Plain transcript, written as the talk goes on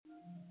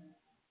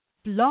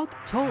Blog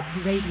Talk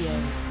Radio.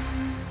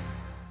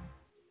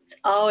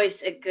 It's always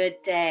a good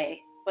day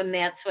when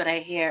that's what I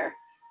hear.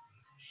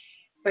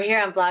 We're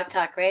here on Blog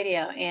Talk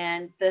Radio,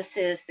 and this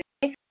is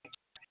the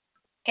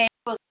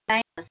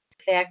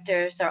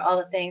factors are all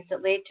the things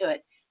that lead to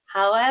it.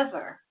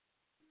 However,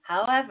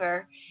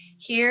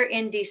 here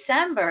in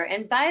December,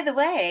 and by the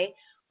way,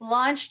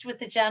 launched with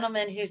the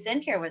gentleman who's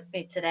in here with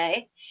me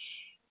today,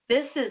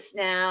 this is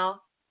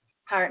now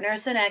Partners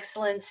in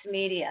Excellence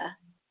Media,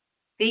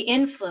 the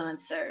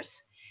influencers,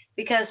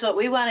 because what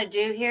we want to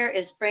do here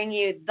is bring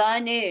you the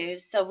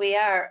news. So we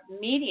are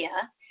media,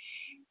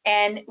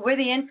 and we're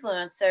the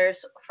influencers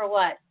for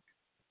what?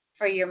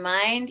 For your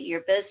mind,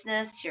 your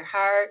business, your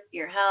heart,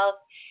 your health,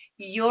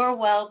 your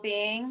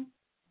well-being,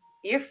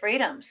 your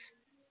freedoms.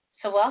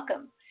 So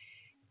welcome.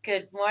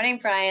 Good morning,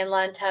 Brian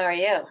Lunt. How are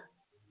you?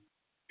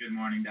 Good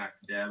morning, Dr.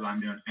 Deb.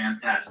 I'm doing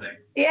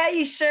fantastic. Yeah,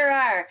 you sure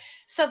are.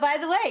 So by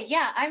the way,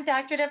 I'm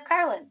Dr. Deb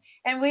Carlin,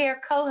 and we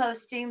are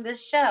co-hosting this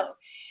show.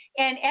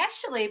 And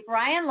actually,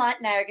 Brian Lunt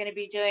and I are going to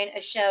be doing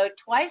a show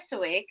twice a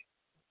week.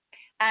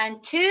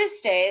 On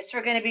Tuesdays,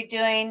 we're going to be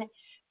doing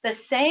the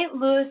St.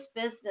 Louis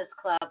Business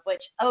Club,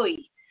 which,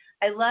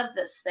 I love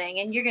this thing,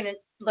 and you're going to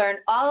learn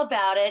all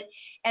about it.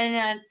 And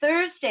then on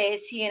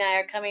Thursdays, he and I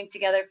are coming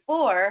together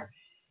for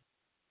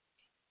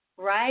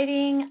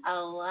Riding a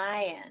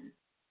Lion,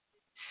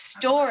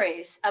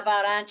 stories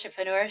about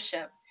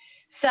entrepreneurship.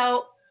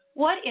 So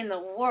what in the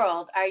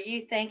world are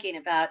you thinking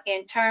about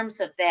in terms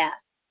of that?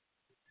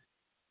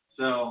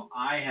 So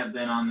I have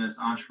been on this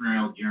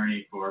entrepreneurial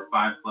journey for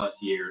 5+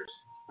 years.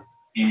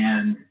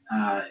 And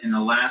in the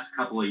last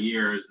couple of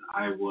years,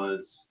 I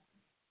was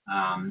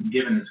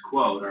given this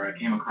quote, or I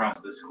came across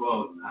this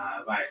quote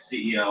by a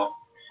CEO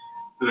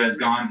who has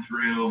gone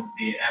through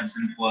the ebbs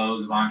and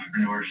flows of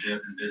entrepreneurship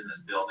and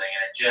business building.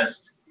 And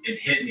it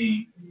hit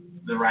me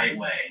the right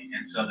way.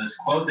 And so this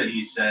quote that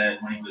he said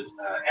when he was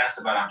asked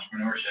about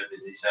entrepreneurship is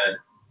he said,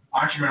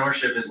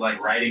 entrepreneurship is like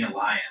riding a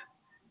lion.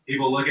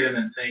 People look at him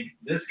and think,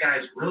 this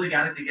guy's really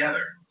got it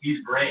together.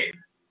 He's brave.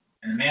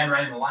 And the man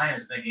riding the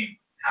lion is thinking,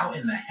 how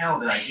in the hell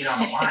did I get on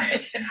the lion,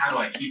 and how do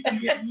I keep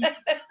from getting eaten?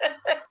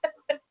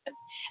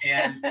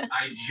 And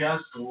I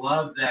just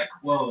love that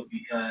quote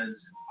because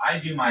I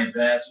do my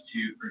best to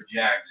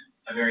project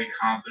a very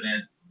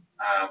confident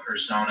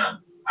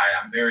persona.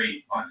 I'm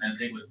very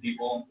authentic with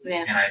people,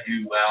 and I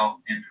do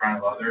well in front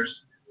of others.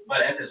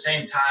 But at the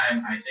same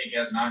time, I think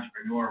as an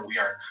entrepreneur, we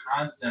are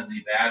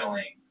constantly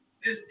battling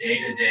this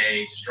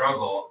day-to-day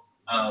struggle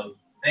of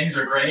things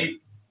are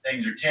great,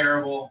 things are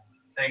terrible,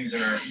 things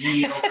are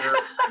mediocre,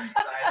 I'm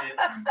excited,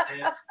 I'm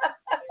pissed.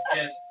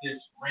 Just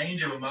this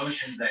range of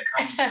emotions that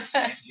comes with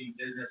managing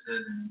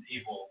businesses and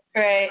people.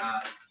 Right.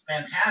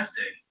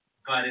 Fantastic,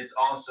 but it's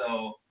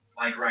also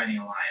like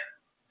riding a lion.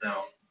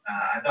 So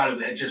I thought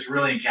it just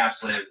really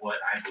encapsulated what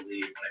I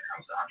believe when it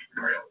comes to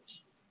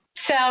entrepreneurialism.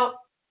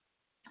 So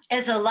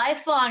as a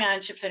lifelong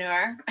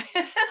entrepreneur,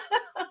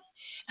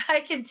 I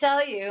can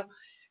tell you,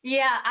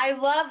 I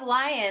love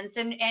lions.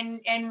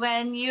 And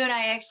when you and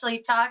I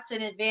actually talked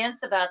in advance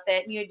about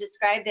that, and you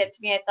described that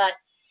to me, I thought,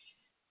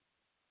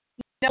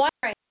 no wonder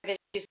I have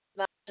issues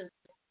with emotions.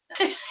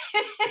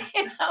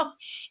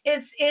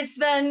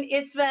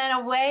 It's been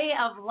a way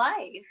of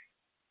life.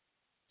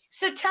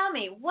 So tell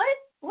me, what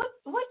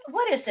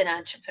is an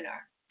entrepreneur?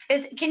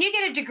 Can you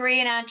get a degree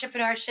in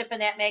entrepreneurship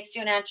and that makes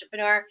you an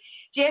entrepreneur?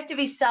 Do you have to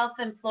be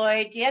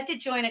self-employed? Do you have to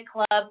join a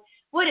club?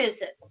 What is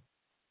it?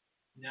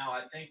 No,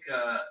 I think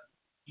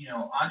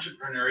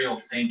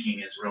entrepreneurial thinking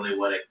is really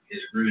what it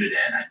is rooted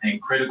in. I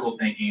think critical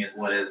thinking is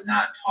what is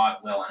not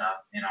taught well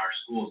enough in our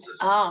school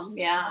system.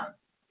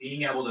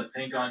 Being able to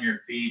think on your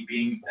feet,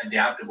 being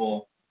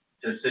adaptable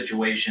to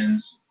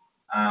situations,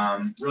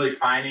 really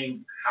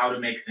finding how to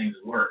make things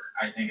work,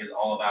 I think is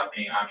all about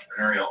being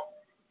entrepreneurial.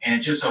 And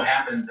it just so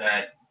happens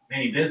that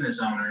many business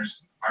owners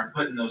are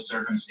put in those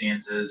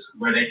circumstances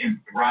where they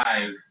can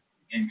thrive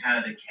in kind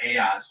of the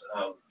chaos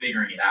of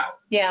figuring it out.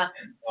 Yeah.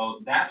 And so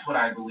that's what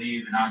I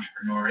believe an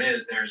entrepreneur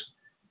is. There's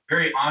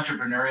very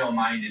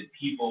entrepreneurial-minded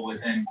people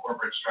within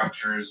corporate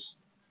structures,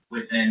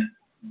 within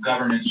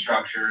government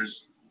structures.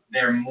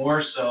 They're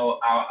more so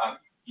a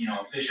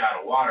fish out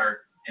of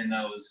water in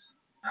those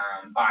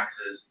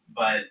boxes.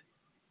 But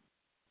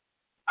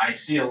I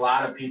see a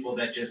lot of people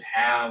that just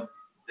have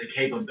the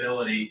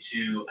capability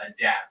to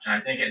adapt. And I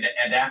think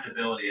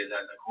adaptability is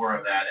at the core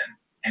of that.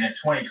 And if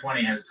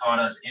 2020 has taught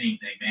us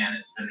anything, man,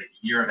 it's been a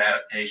year of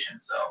adaptation.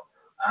 So,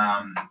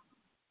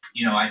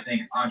 I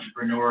think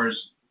entrepreneurs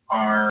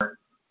are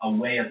a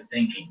way of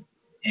thinking,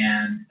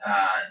 and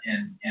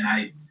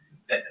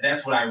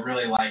that's what I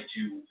really like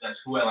to. That's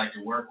who I like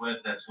to work with.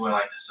 That's who I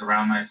like to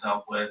surround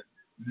myself with.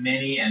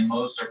 Many and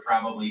most are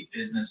probably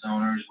business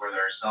owners where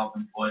they're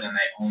self-employed and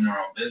they own their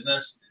own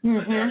business. Mm-hmm.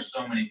 But there are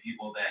so many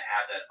people that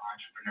have that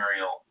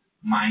entrepreneurial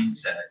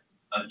mindset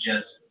of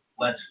just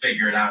let's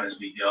figure it out as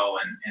we go,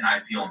 and I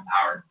feel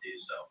empowered to do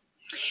so.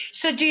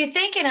 So do you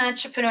think in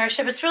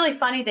entrepreneurship, it's really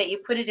funny that you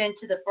put it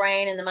into the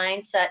brain and the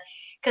mindset,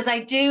 because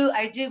I do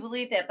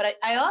believe that, but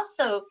I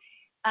also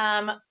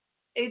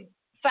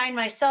find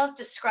myself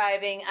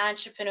describing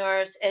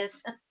entrepreneurs as,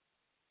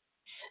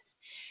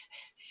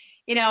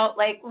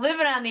 like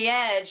living on the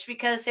edge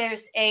because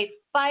there's a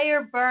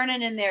fire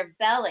burning in their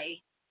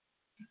belly,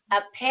 a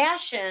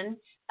passion,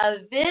 a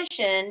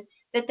vision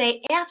that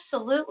they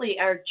absolutely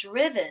are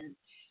driven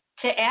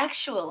to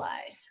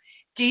actualize.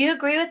 Do you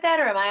agree with that,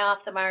 or am I off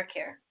the mark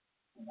here?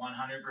 100%.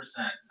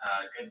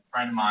 A good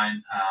friend of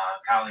mine,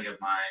 colleague of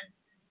mine,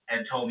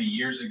 had told me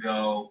years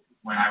ago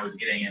when I was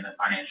getting into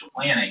financial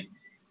planning,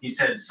 he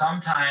said,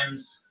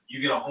 sometimes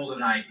you get a hold of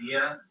an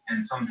idea,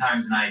 and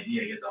sometimes an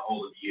idea gets a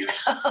hold of you.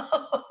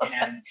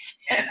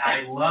 and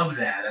I love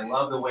that. I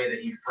love the way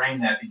that he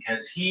framed that, because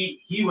he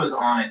was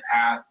on a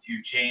path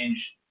to change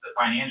the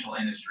financial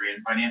industry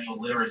and financial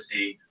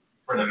literacy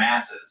for the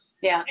masses.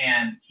 Yeah.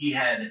 And he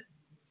had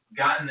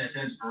gotten this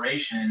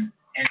inspiration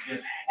and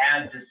just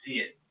had to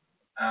see it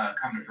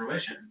come to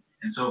fruition.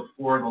 And so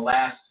for the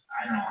last,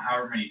 I don't know,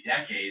 however many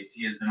decades,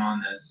 he has been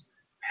on this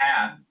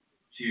path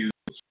to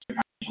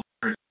financial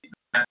literacy.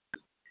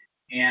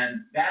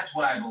 And that's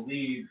what I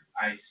believe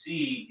I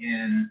see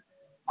in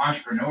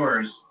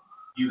entrepreneurs.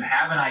 You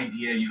have an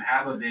idea, you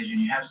have a vision,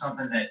 you have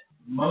something that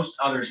most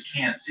others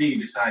can't see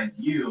besides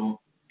you,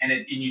 and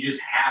you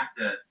just have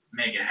to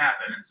make it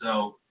happen. And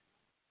so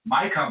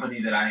my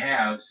company that I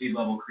have, Seed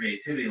Level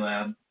Creativity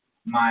Lab,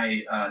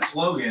 my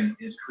slogan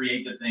is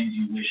create the things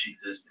you wish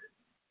existed.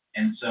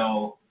 And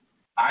so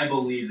I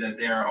believe that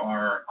there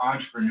are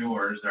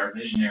entrepreneurs, there are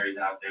visionaries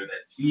out there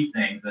that see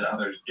things that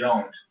others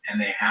don't, and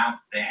they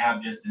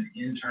have just an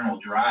internal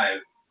drive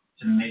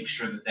to make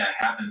sure that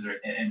happens.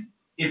 And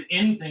if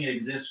anything, it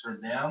exists for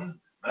them,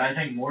 but I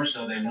think more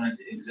so they want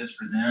it to exist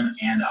for them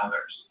and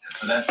others.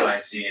 So that's what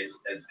I see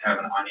as kind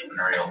of an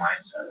entrepreneurial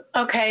mindset.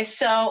 Okay,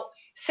 so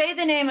say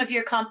the name of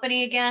your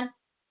company again.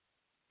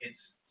 It's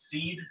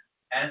Seed,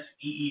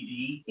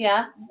 SEED,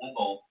 yeah,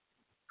 Level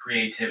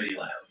Creativity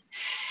Lab.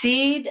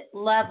 Seed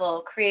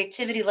Level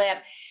Creativity Lab.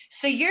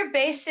 So you're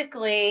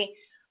basically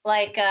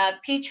like a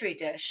petri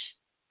dish.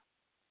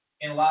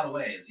 In a lot of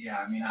ways, yeah.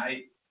 I mean,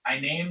 I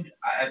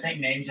think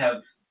names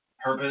have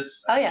purpose.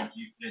 Oh, yeah.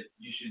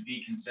 You should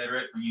be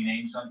considerate when you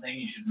name something.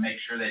 You should make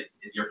sure that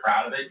if you're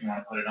proud of it, you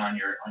want to put it on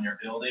your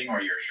building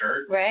or your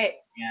shirt. Right.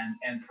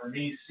 And for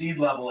me, Seed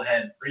Level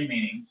had 3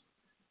 meanings.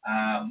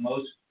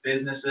 Most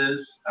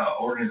businesses,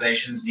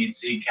 organizations need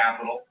seed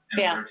capital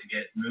in order to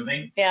get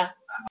moving. Yeah.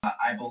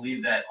 I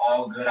believe that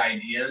all good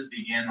ideas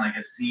begin like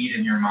a seed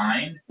in your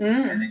mind,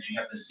 and that you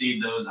have to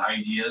seed those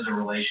ideas or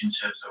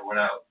relationships or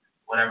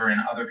whatever in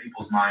other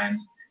people's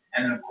minds.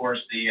 And then, of course,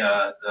 the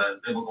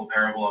biblical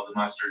parable of the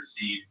mustard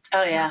seed.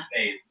 Oh, yeah.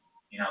 Faith,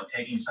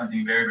 taking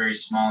something very, very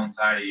small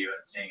inside of you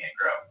and seeing it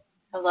grow.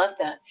 I love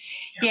that.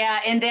 Yeah,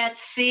 and that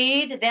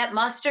seed, that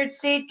mustard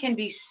seed, can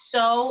be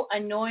so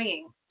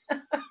annoying.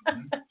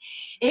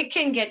 It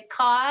can get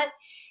caught,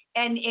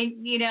 and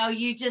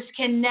you just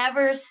can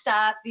never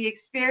stop the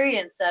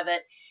experience of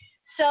it.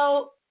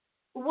 So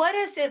what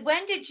is it?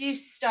 When did you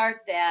start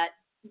that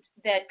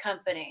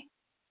company,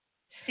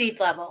 Seed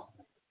Level?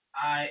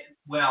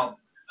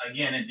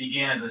 Again, it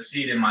began as a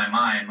seed in my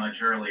mind much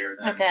earlier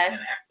than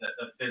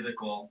the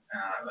physical,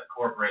 the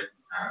corporate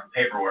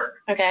paperwork.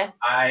 Okay.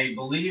 I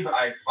believe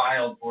I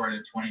filed for it in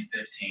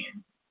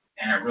 2015,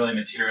 and it really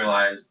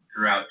materialized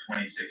throughout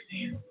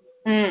 2016.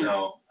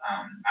 So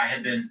I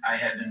had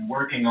been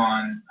working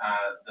on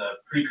the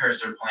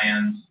precursor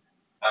plans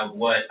of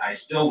what I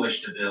still wish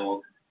to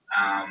build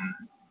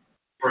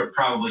for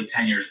probably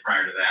 10 years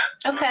prior to that.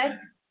 So okay.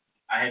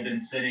 I had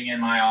been sitting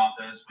in my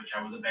office, which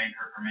I was a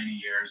banker for many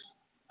years.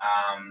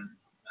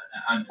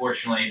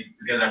 Unfortunately,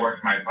 because I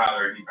worked for my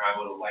father, he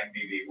probably would have liked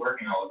me to be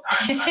working all the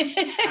time. But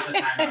at the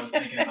time, I was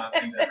thinking about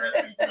things I'd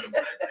rather be doing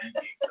than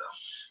thinking.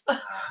 So,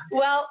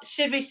 well,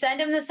 should we send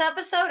him this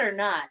episode or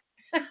not?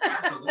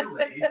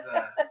 Absolutely.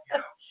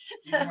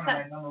 He's one of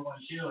my number one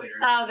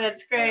cheerleaders. Oh,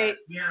 that's great.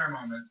 We had our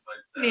moments,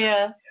 but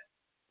yeah,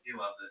 he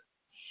loves it.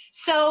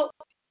 So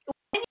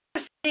when you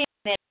were sitting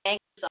in that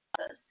banker's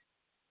office,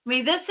 I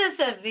mean, this is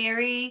a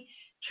very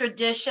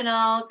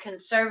traditional,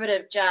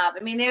 conservative job.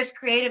 I mean, there's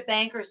creative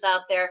bankers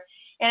out there,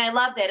 and I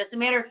love that. As a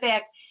matter of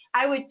fact,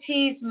 I would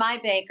tease my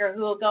banker,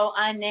 who will go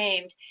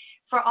unnamed,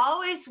 for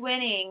always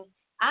winning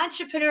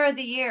Entrepreneur of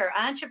the Year.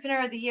 And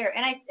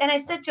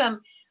I said to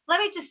him, let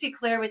me just be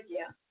clear with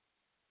you.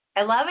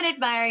 I love and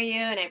admire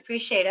you, and I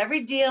appreciate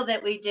every deal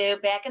that we do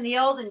back in the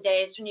olden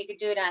days when you could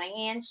do it on a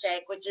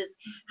handshake, which is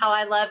how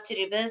I love to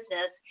do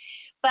business.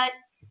 But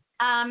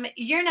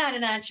you're not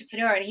an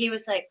entrepreneur. And he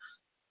was like,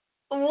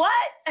 what?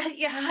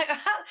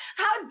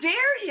 How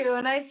dare you?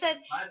 And I said,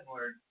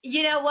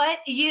 you know what?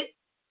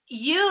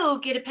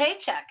 You get a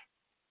paycheck.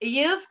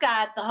 You've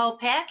got the whole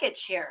package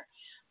here.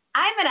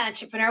 I'm an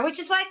entrepreneur, which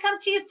is why I come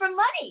to you for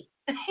money.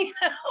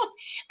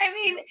 I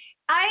mean,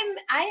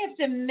 I have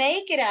to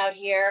make it out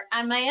here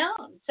on my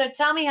own. So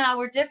tell me how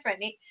we're different.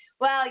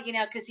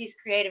 Because he's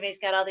creative, he's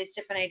got all these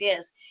different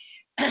ideas.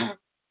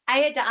 I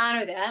had to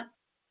honor that,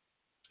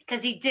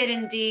 because he did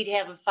indeed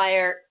have a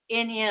fire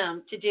in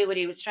him to do what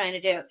he was trying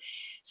to do.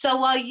 So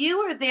while you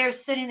were there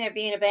sitting there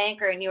being a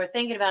banker and you were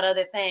thinking about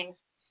other things,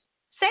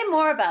 Say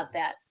more about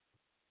that.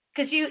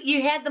 Because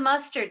you had the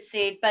mustard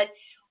seed, but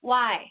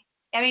why?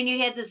 I mean, you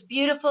had this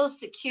beautiful,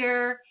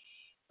 secure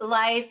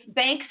life.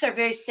 Banks are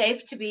very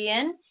safe to be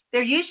in.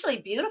 They're usually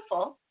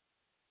beautiful.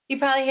 You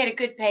probably had a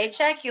good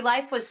paycheck. Your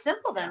life was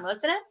simple then,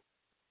 wasn't it?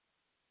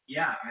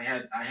 Yeah, I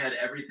had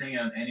everything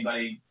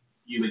anybody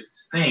you would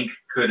think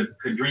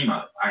could dream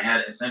of. I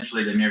had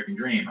essentially the American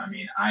dream. I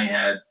mean, I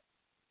had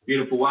a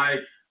beautiful wife,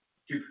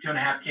 two and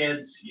a half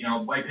kids,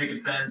 white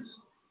picket fence.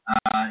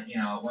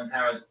 One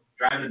time I was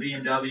driving a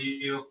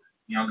BMW,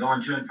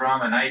 going to and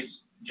from a nice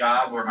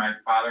job where my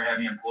father had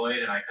me employed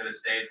and I could have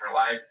stayed for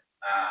life.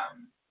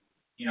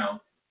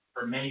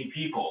 For many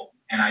people,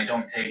 and I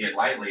don't take it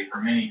lightly, for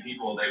many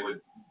people, they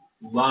would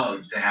love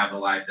to have the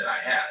life that I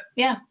had.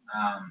 Yeah.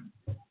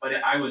 But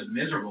I was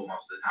miserable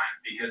most of the time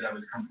because I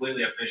was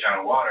completely a fish out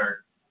of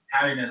water,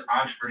 having this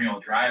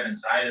entrepreneurial drive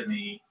inside of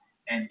me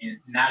and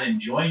not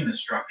enjoying the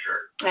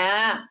structure.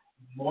 Yeah.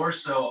 More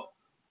so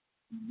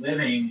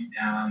living,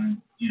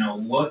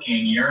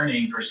 looking,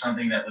 yearning for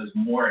something that was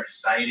more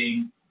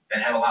exciting,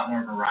 that had a lot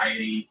more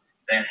variety,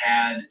 that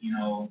had,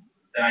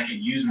 that I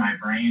could use my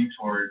brain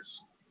towards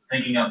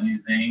thinking up new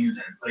things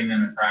and putting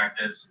them in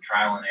practice,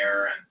 trial and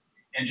error,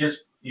 and just,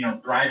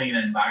 thriving in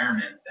an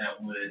environment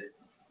that would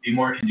be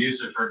more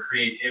conducive for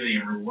creativity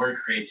and reward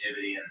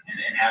creativity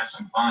and have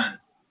some fun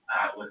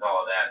with all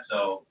of that.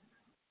 So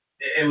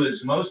it was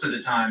most of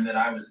the time that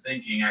I was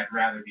thinking I'd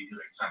rather be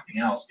doing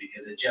something else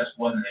because it just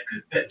wasn't a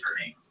good fit for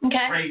me.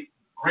 Okay.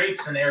 Great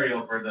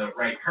scenario for the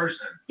right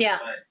person, yeah,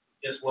 but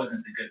just wasn't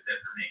a good fit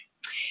for me.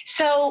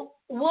 So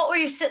what were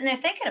you sitting there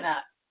thinking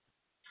about?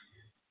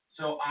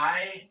 So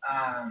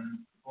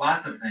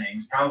lots of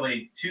things,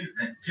 probably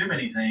too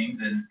many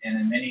things, and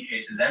in many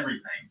cases,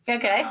 everything.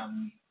 Okay.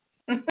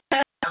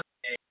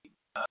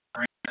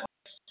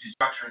 To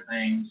structure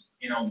things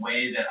in a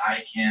way that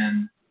I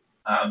can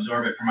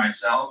absorb it for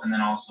myself and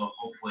then also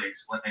hopefully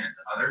explain it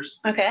to others.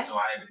 Okay. So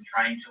I've been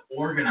trying to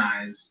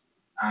organize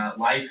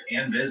life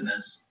and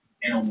business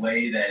in a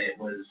way that it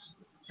was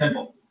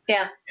simple.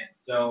 Yeah. And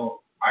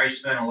so I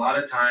spent a lot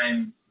of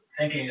time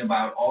thinking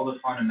about all the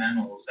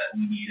fundamentals that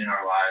we need in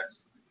our lives,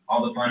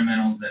 all the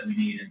fundamentals that we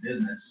need in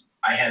business.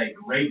 I had a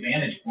great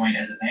vantage point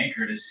as a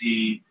banker to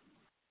see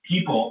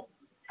people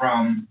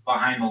from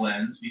behind the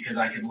lens because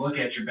I could look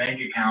at your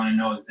bank account and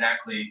know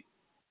exactly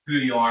who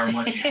you are and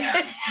what you have.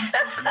 And so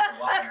if you're a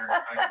liar,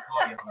 I could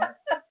call you on it.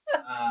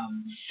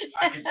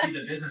 I could see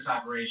the business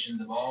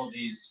operations of all of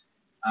these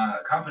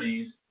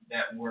companies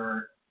that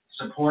were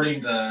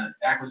supporting the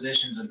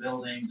acquisitions of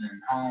buildings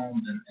and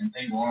homes and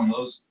things along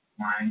those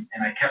lines.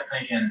 And I kept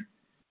thinking,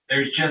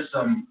 there's just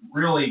some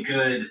really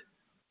good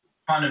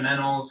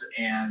fundamentals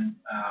and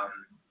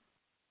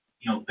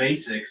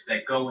basics that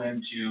go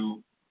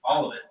into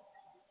all of it.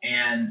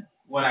 And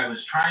what I was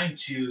trying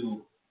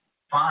to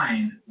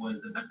find was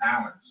the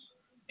balance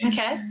in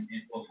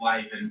both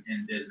life and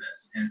business.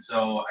 And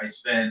so I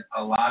spent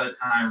a lot of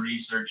time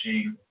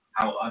researching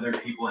how other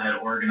people had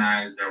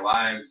organized their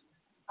lives,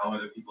 how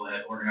other people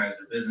had organized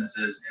their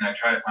businesses, and I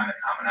tried to find the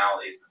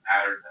commonalities, the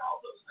patterns, and all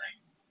those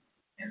things.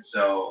 And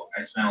so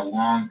I spent a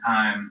long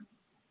time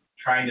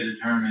trying to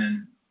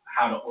determine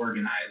how to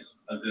organize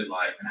a good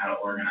life and how to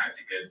organize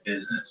a good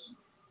business.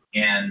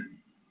 And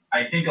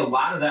I think a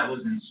lot of that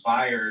was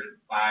inspired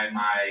by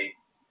my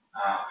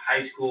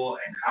high school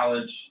and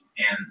college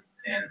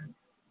and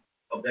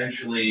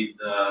eventually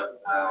the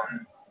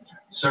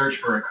search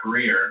for a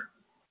career,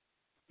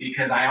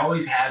 because I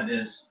always had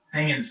this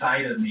thing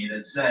inside of me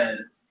that said,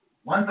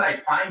 once I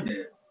find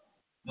it,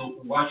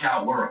 watch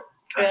out world.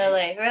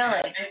 Really?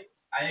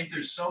 I think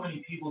there's so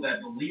many people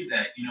that believe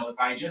that, if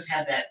I just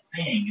had that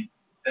thing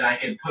that I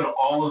could put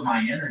all of my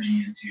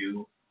energy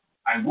into,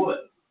 I would.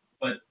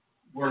 But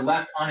we're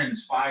left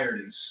uninspired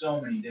in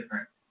so many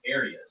different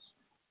areas.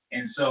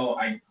 And so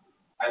I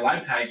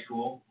liked high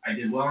school. I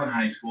did well in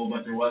high school,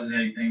 but there wasn't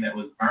anything that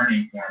was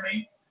burning for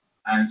me.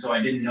 And so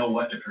I didn't know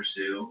what to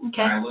pursue.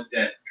 Okay. When I looked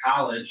at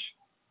college,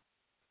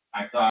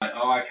 I thought,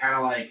 I kind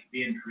of like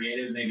being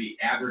creative. Maybe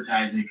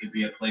advertising could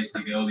be a place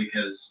to go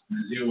because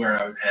Mizzou, where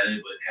I was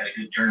headed, had a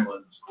good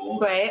journalism school.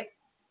 Right.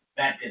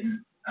 That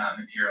didn't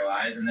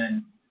materialize. And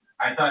then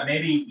I thought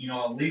maybe,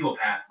 a legal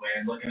pathway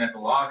and looking at the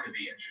law could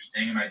be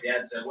interesting. And my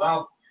dad said,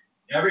 well,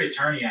 every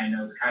attorney I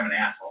know is kind of an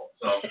asshole.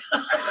 So I think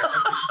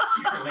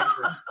we should away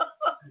from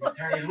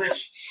attorneys, which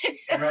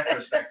in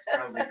retrospect is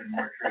probably even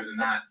more true than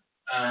not.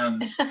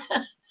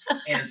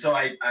 And so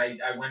I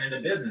went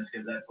into business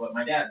because that's what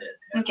my dad did.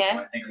 And okay. So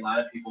I think a lot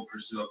of people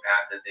pursue a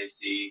path that they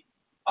see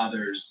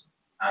others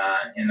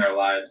in their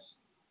lives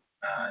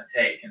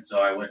take. And so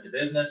I went to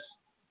business.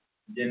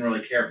 Didn't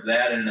really care for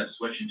that. Ended up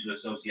switching to a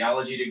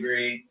sociology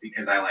degree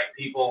because I like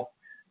people,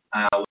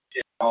 which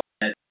is all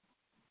that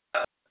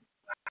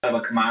of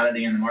a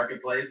commodity in the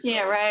marketplace.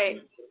 Yeah,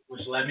 right.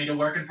 Which led me to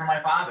working for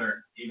my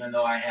father, even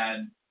though I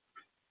had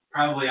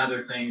probably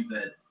other things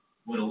that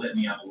would have lit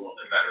me up a little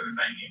bit better than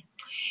banking.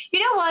 You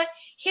know what?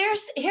 Here's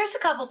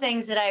a couple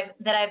things that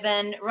I've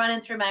been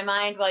running through my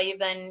mind while you've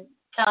been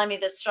telling me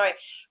this story.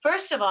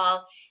 First of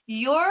all,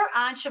 your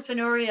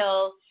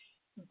entrepreneurial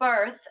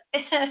birth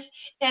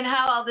and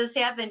how all this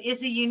happened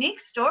is a unique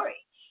story.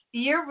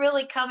 You're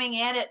really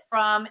coming at it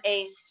from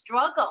a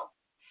struggle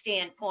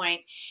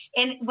standpoint.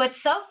 And what's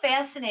so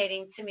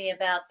fascinating to me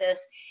about this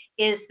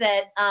is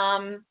that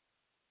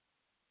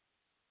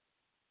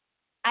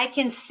I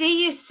can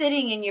see you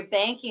sitting in your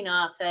banking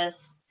office,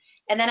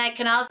 and then I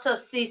can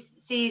also see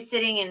you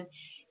sitting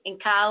in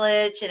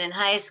college and in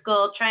high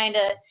school trying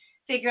to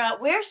figure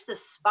out where's the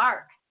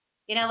spark,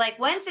 like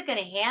when's it going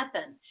to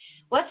happen?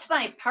 What's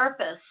my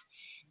purpose?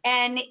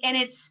 And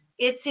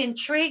it's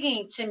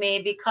intriguing to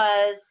me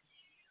because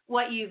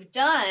what you've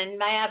done,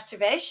 my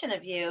observation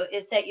of you,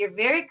 is that you're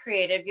very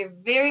creative. You're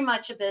very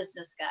much a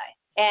business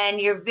guy, and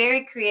you're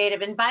very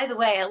creative. And by the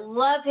way, I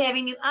love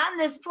having you on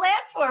this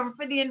platform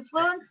for the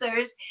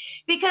influencers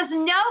because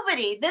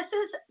nobody, this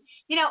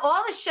is,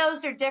 all the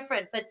shows are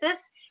different, but this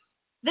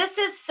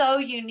is so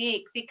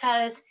unique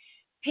because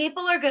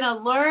people are going to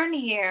learn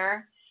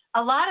here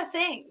a lot of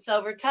things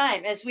over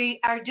time as we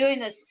are doing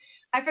this.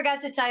 I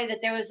forgot to tell you that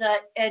there was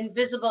an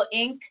invisible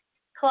ink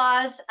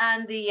clause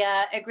on the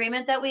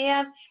agreement that we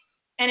have,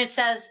 and it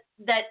says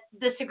that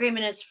this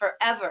agreement is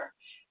forever.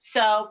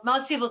 So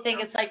most people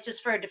think it's like just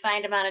for a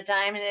defined amount of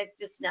time, and it's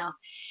just no.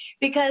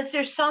 Because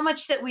there's so much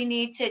that we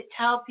need to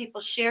tell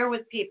people, share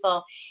with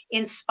people,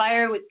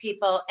 inspire with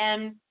people.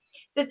 And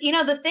the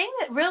thing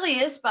that really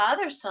is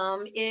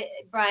bothersome,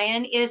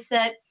 Brian, is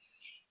that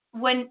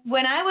when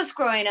I was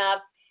growing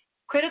up,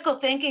 critical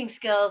thinking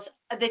skills,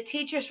 the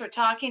teachers were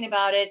talking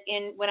about it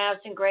when I was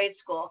in grade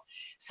school.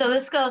 So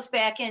this goes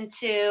back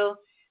into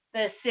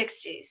the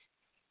 60s.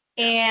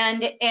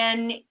 And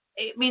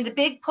I mean, the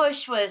big push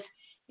was,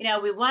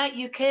 we want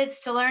you kids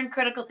to learn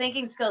critical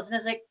thinking skills. And I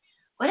was like,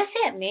 what does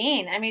that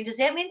mean? I mean, does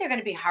that mean they're going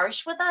to be harsh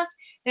with us?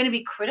 They're going to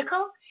be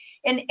critical?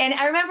 And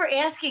I remember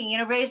asking,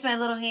 raise my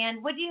little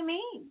hand, what do you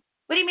mean?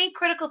 What do you mean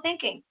critical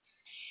thinking?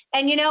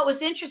 And, it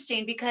was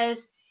interesting because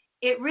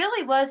it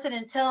really wasn't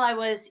until I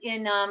was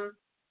in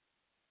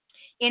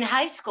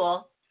high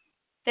school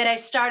that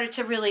I started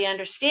to really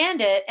understand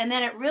it. And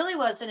then it really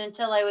wasn't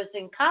until I was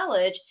in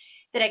college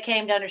that I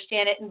came to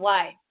understand it. And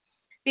why?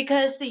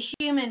 Because the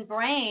human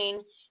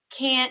brain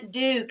can't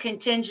do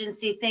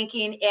contingency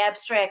thinking,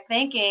 abstract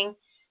thinking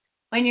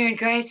when you're in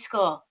grade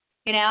school.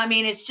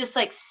 It's just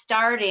like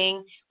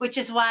starting, which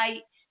is why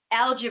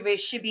algebra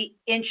should be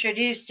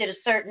introduced at a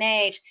certain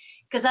age,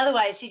 because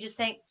otherwise you just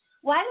think,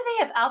 why do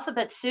they have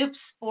alphabet soup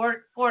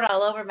poured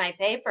all over my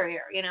paper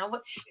here?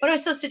 What am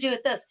I supposed to do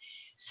with this?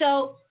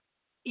 So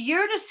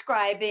you're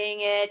describing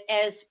it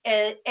as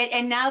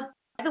and now,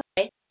 by the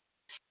way,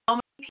 so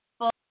many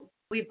people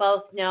we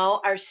both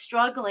know are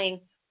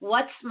struggling.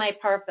 What's my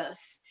purpose?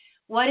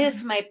 What is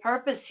my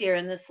purpose here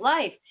in this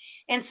life?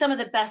 And some of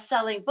the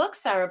best-selling books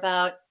are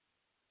about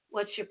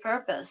what's your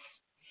purpose.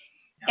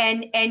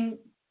 Yeah. And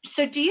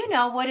so do you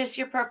know what is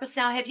your purpose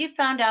now? Have you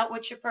found out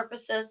what your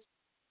purpose is?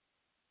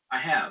 I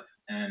have,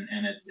 and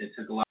it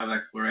took a lot of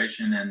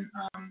exploration and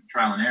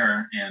trial and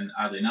error, and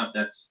oddly enough,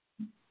 that's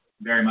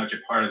very much a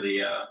part of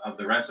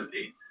the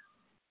recipe.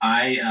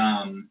 I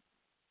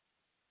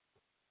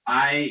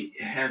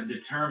have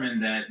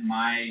determined that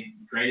my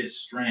greatest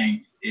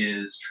strength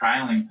is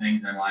trialing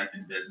things in life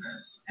and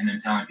business and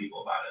then telling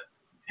people about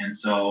it. And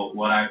so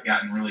what I've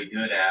gotten really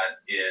good at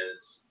is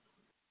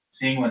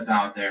seeing what's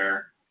out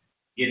there,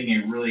 getting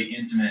a really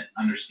intimate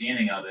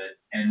understanding of it,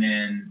 and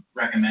then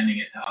recommending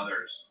it to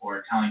others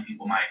or telling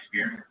people my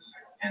experience.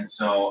 And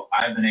so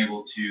I've been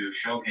able to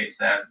showcase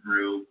that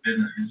through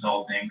business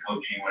consulting,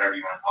 coaching, whatever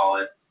you want to call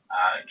it,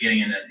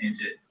 getting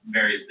into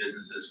various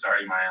businesses,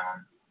 starting my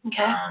own.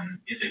 Okay.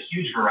 It's a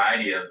huge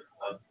variety of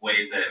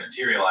ways that it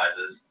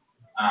materializes,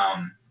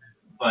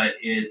 but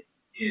it's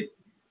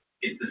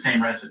the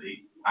same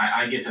recipe.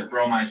 I get to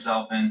throw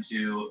myself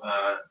into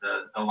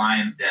the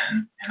lion's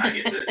den, and I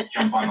get to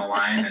jump on the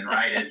lion and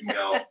ride it and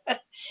go,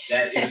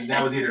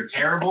 that was either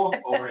terrible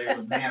or it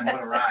was, man, what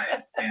a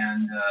ride,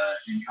 and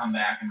come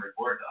back and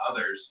report to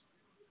others.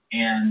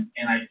 And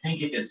I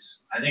think it's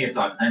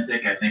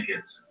authentic. I think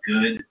it's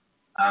good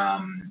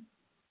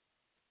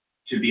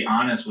to be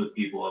honest with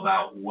people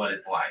about what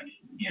it's like,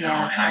 And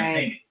right. I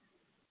think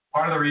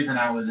part of the reason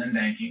I was in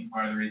banking,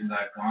 part of the reasons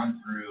I've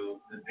gone through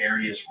the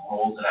various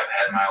roles that I've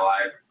had in my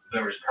life,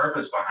 there was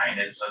purpose behind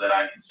it so that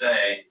I can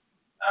say,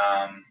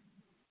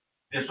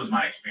 this was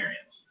my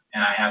experience,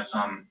 and I have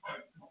some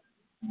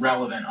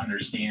relevant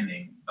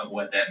understanding of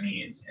what that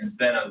means,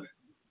 instead of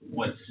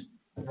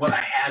what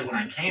I had when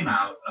I came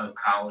out of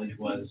college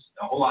was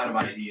a whole lot of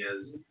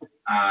ideas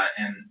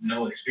and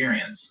no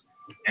experience.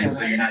 And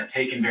so you're not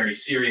taken very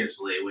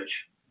seriously, which,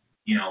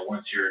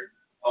 once you're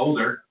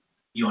older,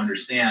 you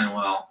understand,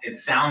 well, it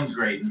sounds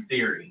great in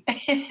theory, but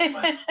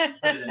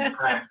put it into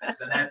practice.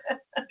 And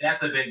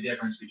that's a big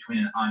difference between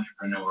an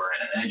entrepreneur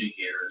and an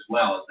educator as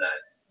well, is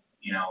that,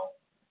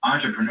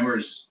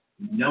 entrepreneurs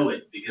know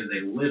it because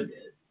they lived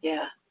it.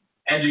 Yeah.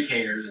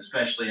 Educators,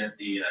 especially at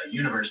the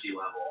university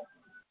level,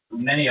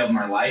 many of them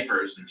are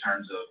lifers in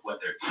terms of what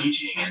they're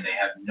teaching, and they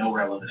have no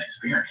relevant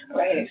experience.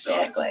 Right, so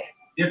exactly.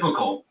 it's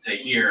difficult to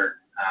hear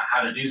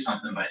how to do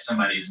something by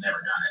somebody who's never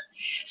done it.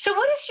 So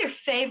what is your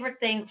favorite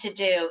thing to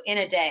do in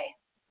a day?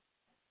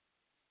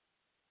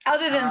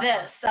 Other than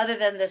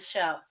this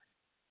show.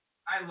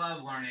 I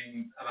love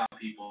learning about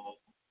people.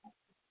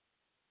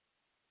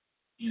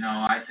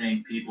 I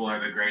think people are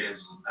the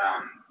greatest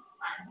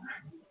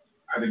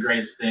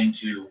thing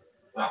to,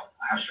 well,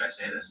 how should I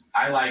say this?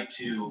 I like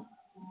to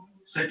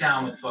sit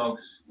down with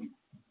folks,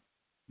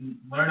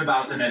 learn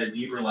about them at a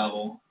deeper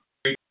level,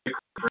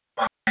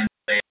 find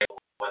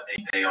what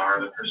they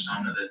are, the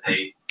persona that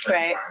they put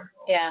in front of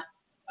folks. Yeah.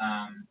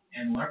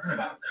 And learn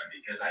about them,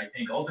 because I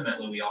think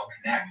ultimately we all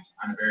connect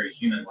on a very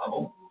human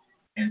level.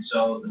 And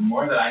so the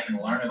more that I can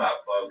learn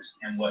about folks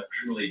and what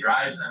truly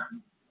drives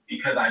them,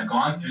 because I've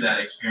gone through that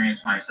experience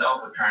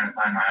myself of trying to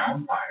find my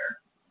own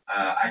fire,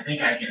 I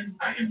think I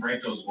can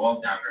break those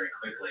walls down very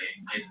quickly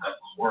and get to the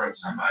core of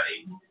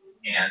somebody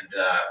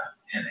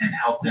and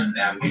help them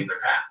navigate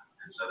their path.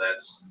 And so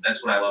that's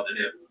what I love to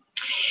do.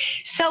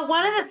 So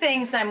one of the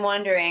things I'm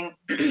wondering,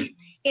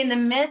 in the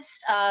midst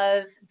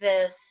of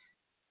this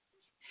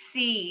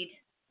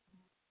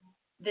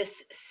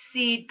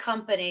seed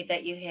company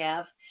that you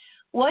have,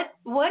 what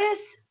is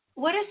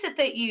it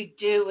that you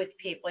do with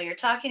people? You're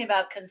talking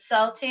about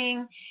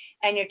consulting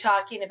and you're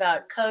talking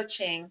about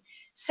coaching.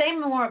 Say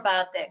more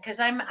about that, because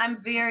I'm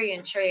very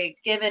intrigued,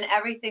 given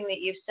everything that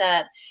you've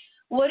said.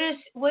 What is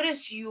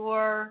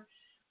your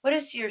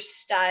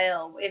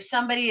style? If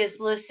somebody is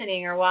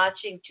listening or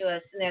watching to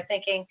us and they're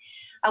thinking,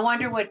 I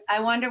wonder what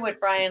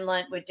Brian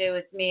Lunt would do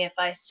with me if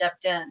I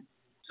stepped in.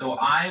 So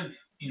I've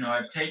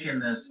taken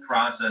this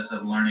process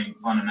of learning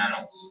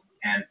fundamentals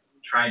and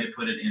tried to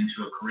put it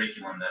into a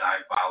curriculum that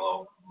I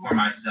follow for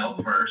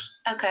myself first,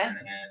 okay, and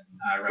then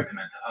I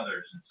recommend to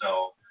others. And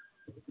so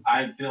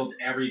I've built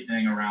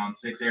everything around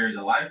 6 areas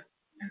of life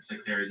and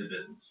 6 areas of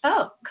business.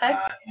 Oh, okay.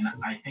 And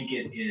I think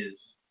it is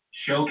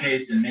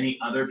showcased in many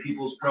other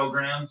people's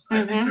programs.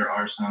 I think there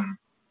are some,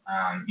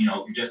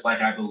 just like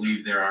I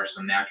believe there are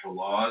some natural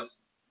laws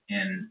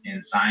in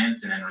science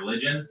and in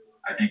religion,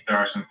 I think there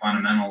are some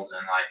fundamentals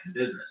in life and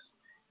business.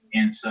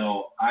 And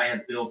so I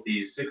have built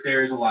these 6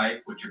 areas of life,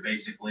 which are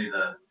basically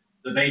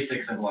the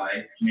basics of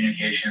life: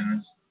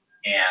 communications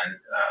and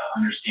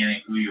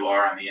understanding who you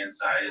are on the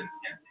inside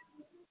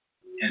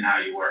and how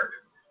you work.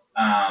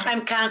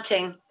 I'm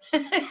counting.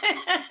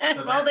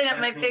 I'm holding up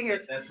my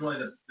fingers. That's really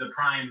the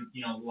prime,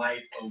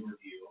 life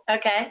overview.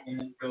 Okay.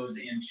 And it goes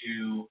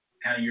into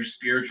kind of your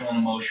spiritual and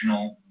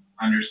emotional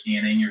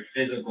understanding, your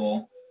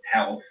physical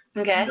health.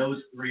 Okay. And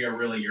those 3 are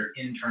really your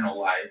internal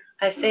life.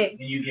 I see.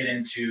 Then you get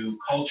into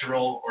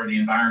cultural or the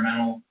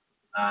environmental,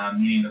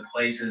 meaning the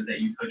places that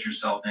you put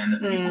yourself in, the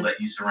people that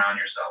you surround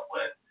yourself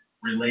with,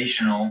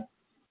 relational,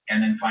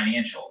 and then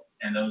financial.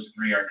 And those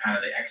 3 are kind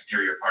of the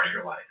exterior part of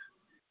your life.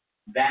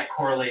 That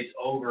correlates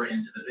over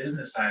into the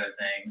business side of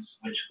things,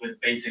 which with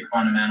basic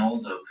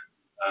fundamentals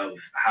of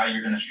how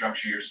you're going to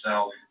structure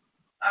yourself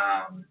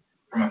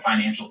from a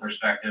financial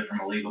perspective, from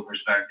a legal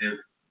perspective,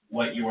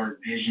 what your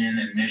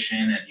vision and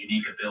mission and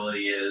unique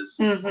ability is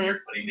when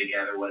you're putting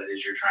together what it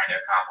is you're trying to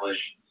accomplish.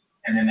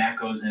 And then that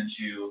goes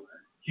into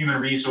human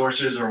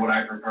resources, or what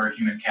I prefer,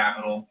 human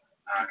capital,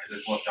 because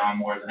it's looked on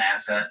more as an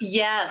asset.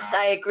 Yes,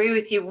 I agree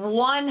with you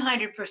 100%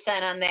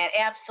 on that.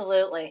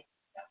 Absolutely.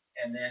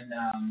 And then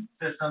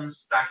systems,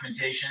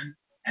 documentation,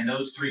 and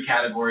those 3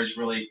 categories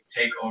really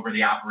take over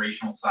the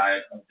operational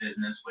side of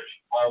business, which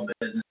all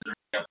businesses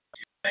are up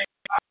to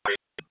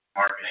operations,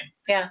 marketing.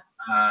 Yeah.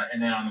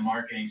 And then on the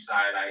marketing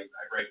side, I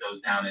break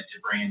those down into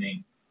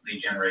branding,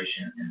 lead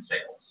generation, and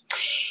sales.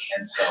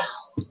 And so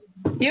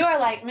you are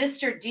like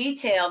Mr.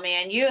 Detail,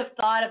 man. You have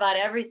thought about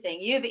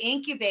everything. You've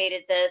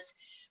incubated this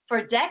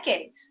for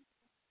decades.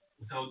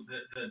 So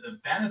the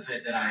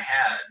benefit that I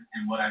had,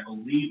 and what I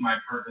believe my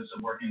purpose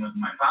of working with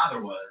my father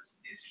was,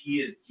 is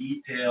he is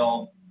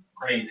detail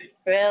crazy.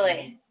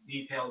 Really?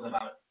 Details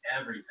about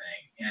everything.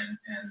 And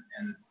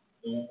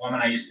the woman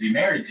I used to be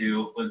married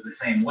to was the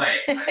same way.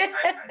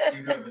 I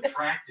seem to have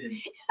attracted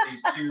these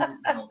 2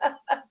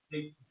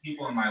 big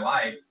people in my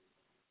life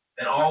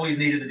that always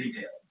needed the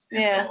details.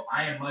 And so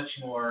I am much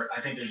more,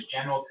 I think there's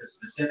general to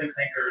specific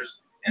thinkers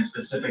and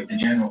specific to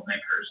general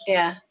thinkers.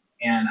 Yeah.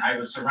 And I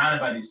was surrounded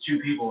by these 2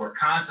 people who were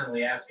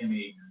constantly asking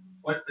me,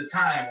 what's the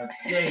time, what's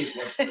the date,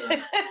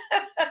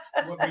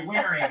 what are we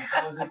wearing,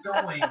 how is it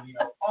going,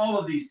 all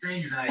of these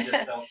things, and I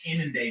just felt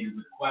inundated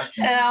with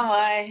questions. Oh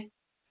my.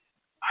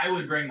 I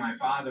would bring my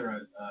father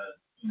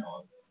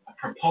a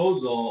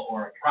proposal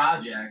or a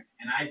project,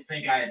 and I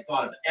think I had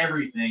thought of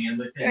everything, and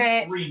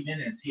within 3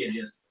 minutes he had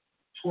just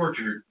torched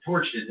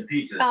it to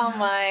pieces. Oh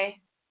my.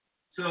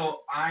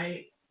 So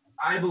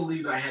I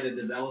believe I had to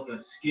develop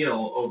a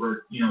skill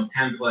over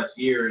 10 plus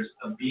years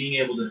of being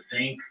able to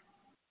think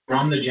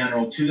from the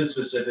general to the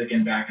specific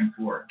and back and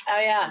forth. Oh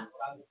yeah.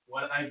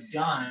 What I've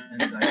done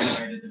is I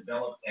tried to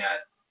develop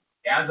that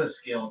as a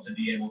skill to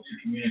be able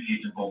to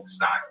communicate to both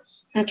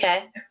styles.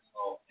 Okay.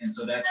 And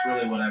so that's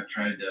really what I've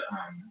tried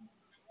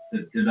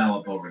to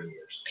develop over the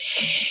years.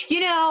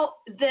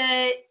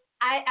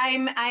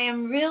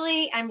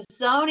 I'm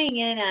zoning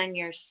in on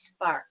your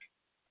spark.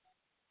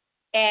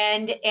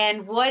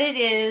 and what it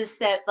is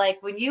that,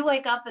 like, when you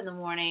wake up in the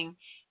morning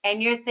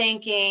and you're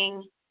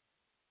thinking,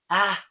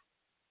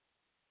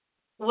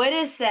 what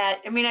is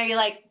that? I mean, are you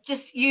like,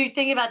 just you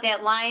thinking about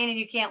that lion and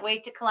you can't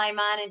wait to climb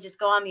on and just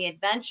go on the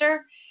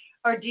adventure?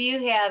 Or do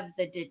you have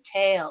the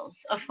details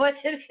of what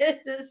it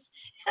is?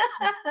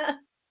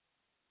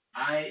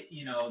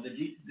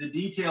 The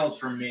details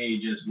for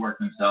me just work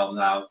themselves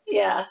out.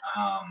 Yeah.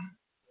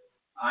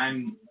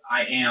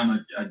 I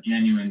am a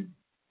genuine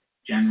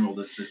general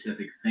to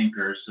specific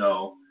thinker,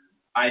 so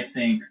I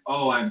think,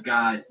 I've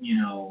got,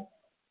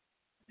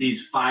 these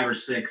 5 or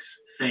 6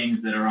 things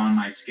that are on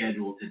my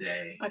schedule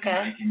today. Okay. And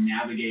I can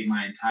navigate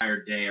my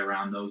entire day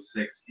around those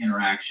 6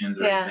 interactions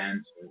or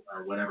events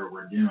or whatever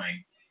we're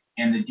doing,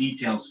 and the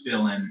details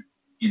fill in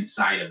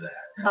inside of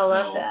that. And I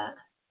love that.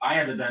 I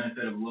have the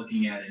benefit of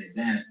looking at an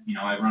event.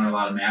 I run a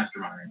lot of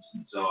masterminds,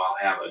 and so I'll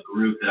have a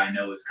group that I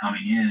know is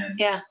coming in.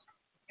 Yeah.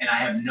 And I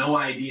have no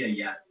idea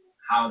yet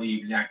how the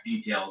exact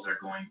details are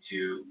going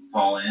to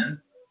fall in,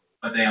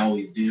 but they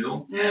always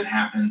do. And it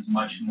happens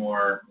much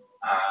more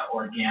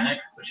organic,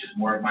 which is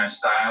more of my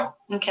style.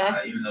 Okay.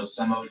 Even though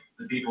some of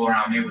the people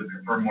around me would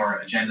prefer more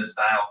agenda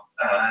style.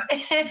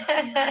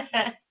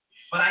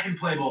 But I can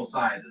play both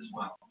sides as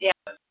well. Yeah.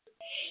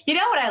 You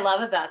know what I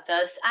love about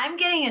this? I'm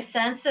getting a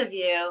sense of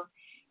you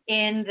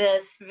in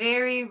this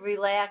very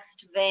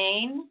relaxed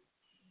vein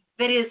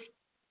that is,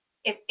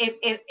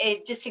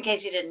 if just in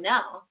case you didn't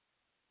know,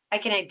 I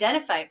can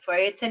identify it for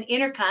you. It's an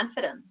inner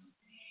confidence,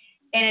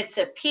 and it's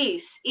a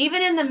peace,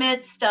 even in the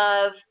midst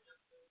of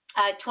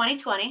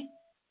 2020,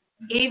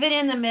 even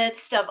in the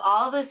midst of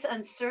all this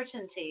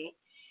uncertainty.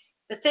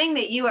 The thing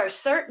that you are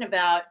certain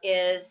about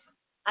is,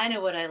 I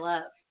know what I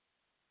love.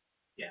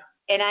 Yeah.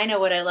 And I know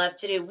what I love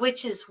to do,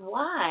 which is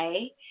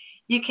why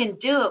you can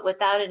do it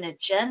without an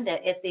agenda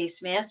at these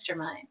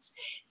masterminds,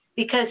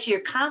 because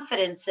your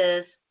confidence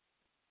is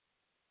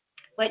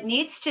what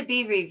needs to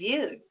be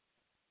reviewed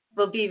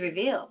will be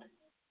revealed.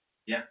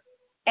 Yeah.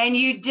 And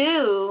you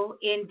do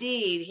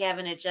indeed have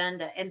an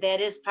agenda, and that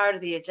is part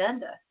of the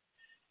agenda.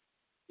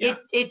 Yeah.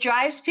 It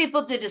drives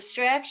people to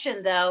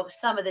distraction, though,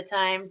 some of the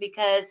time,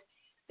 because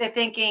they're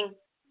thinking,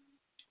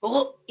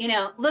 well,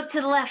 look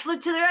to the left,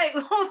 look to the right.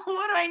 What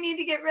do I need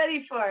to get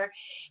ready for?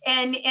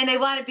 And they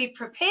want to be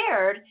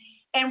prepared.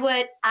 And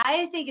what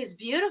I think is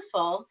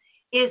beautiful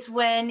is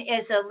when,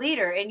 as a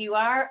leader, and you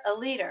are a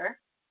leader,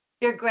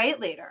 you're a great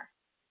leader.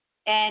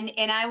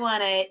 And I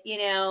want to,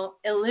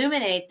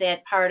 illuminate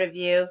that part of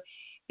you,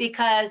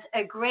 because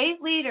a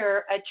great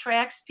leader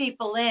attracts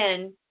people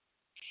in,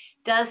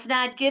 does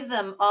not give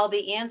them all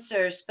the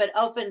answers, but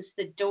opens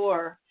the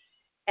door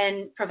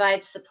and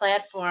provides the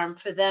platform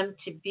for them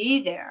to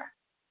be there.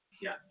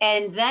 Yeah.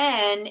 And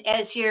then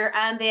as you're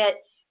on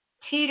that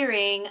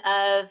teetering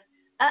of,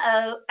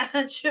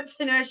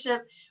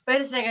 entrepreneurship,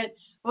 wait a second,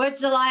 what's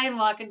the lion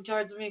walking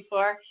towards me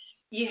for?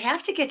 You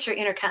have to get your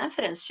inner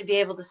confidence to be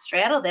able to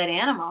straddle that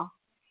animal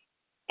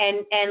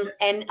and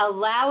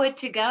allow it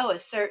to go a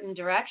certain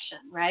direction,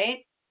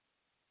 right?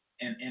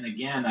 And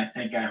again, I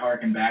think I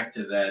harken back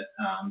to that,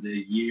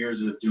 the years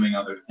of doing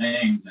other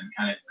things and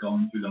kind of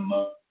going through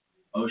the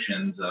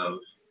motions of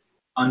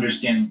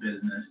understanding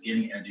business,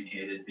 getting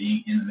educated,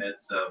 being in the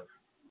midst of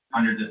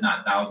hundreds, if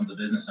not thousands, of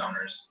business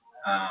owners,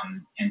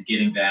 and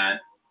getting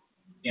that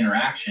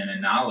interaction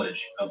and knowledge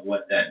of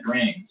what that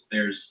brings.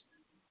 There's,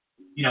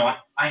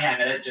 I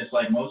had it just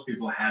like most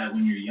people had it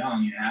when you're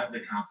young. You have the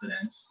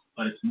confidence,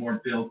 but it's more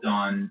built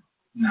on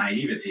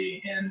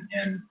naivety and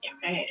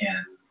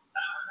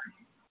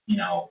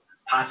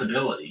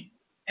possibility,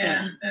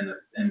 and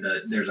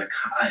there's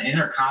an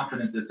inner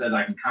confidence that says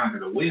I can conquer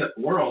the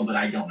world, but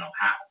I don't know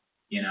how,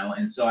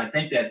 and so I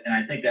think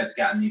that's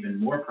gotten even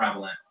more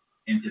prevalent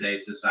in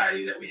today's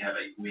society, that we have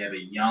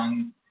a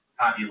young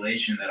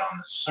population that on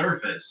the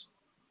surface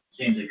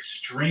seems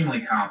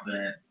extremely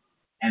confident,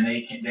 and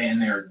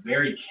they're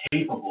very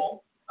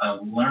capable of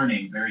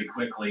learning very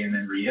quickly and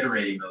then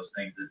reiterating those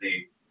things that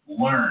they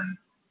learned,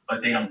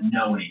 but they don't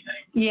know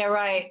anything. Yeah,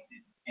 right.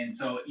 And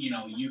so,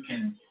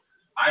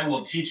 I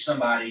will teach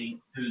somebody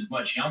who's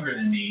much younger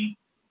than me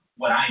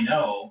what I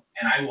know,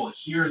 and I will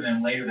hear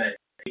them later that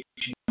day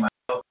teaching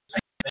myself the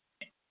same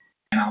thing.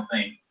 And I'll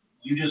think,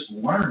 you just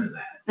learned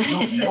that. You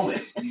don't know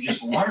it. You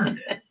just learned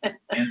it.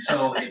 And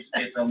so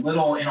it's a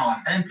little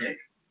inauthentic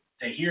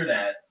to hear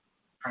that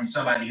from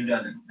somebody who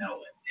doesn't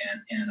know it.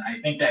 And I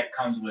think that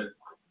comes with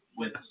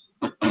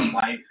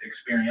life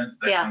experience,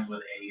 that comes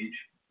with age.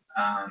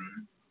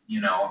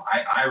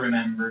 I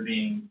remember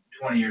being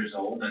 20 years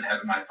old and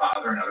having my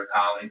father and other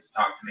colleagues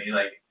talk to me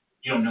like,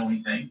 you don't know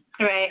anything.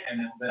 Right. And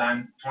then that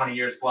I'm 20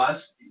 years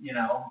plus,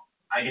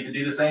 I get to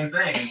do the same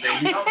thing and say,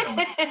 you don't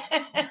know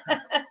anything.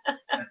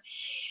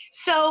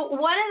 So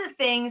one of the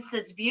things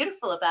that's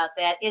beautiful about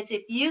that is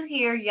if you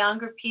hear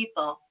younger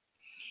people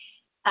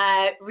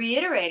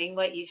reiterating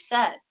what you've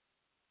said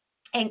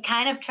and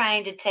kind of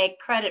trying to take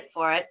credit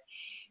for it,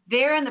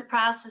 they're in the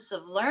process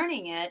of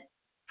learning it,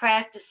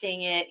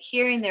 practicing it,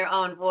 hearing their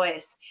own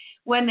voice.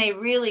 When they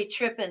really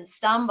trip and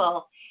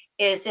stumble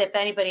is if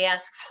anybody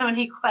asks so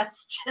many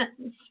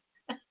questions.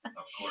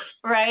 Of course.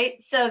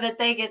 Right? So that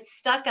they get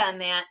stuck on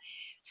that.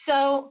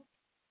 So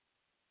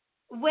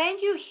when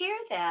you hear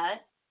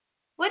that,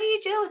 what do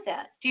you do with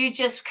that? Do you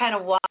just kind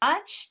of watch?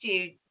 Do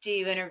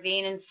you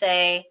intervene and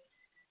say,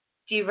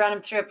 do you run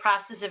them through a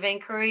process of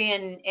inquiry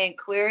and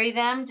query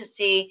them to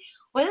see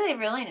what do they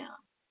really know?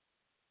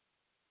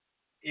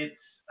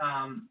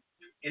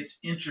 It's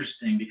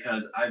interesting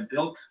because I've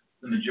built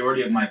the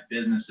majority of my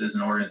businesses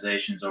and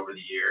organizations over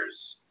the years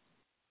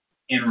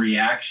in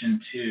reaction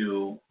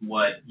to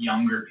what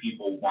younger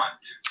people want.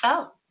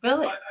 Oh,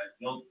 really? I've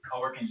built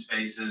co-working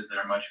spaces that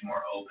are much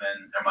more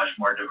open. They're much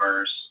more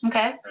diverse.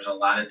 Okay. There's a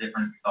lot of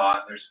different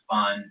thought. There's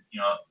fun.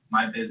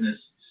 My business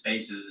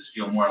spaces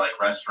feel more like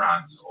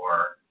restaurants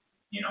or,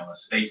 a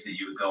space that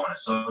you would go in a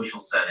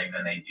social setting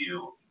than they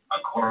do a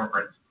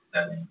corporate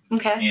setting.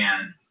 Okay.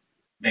 And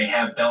they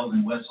have bells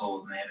and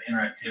whistles, and they have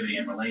interactivity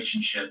and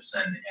relationships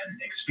and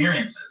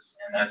experiences.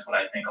 And that's what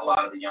I think a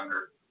lot of the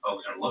younger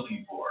folks are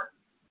looking for.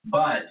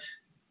 But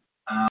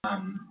I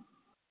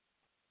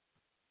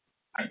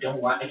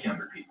don't like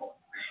younger people.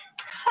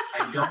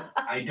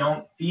 I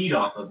don't feed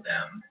off of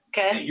them.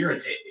 Okay. They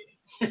irritate me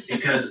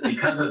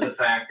because of the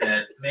fact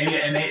that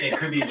it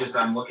could be just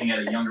I'm looking at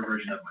a younger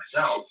version of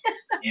myself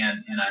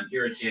and I'm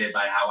irritated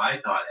by how I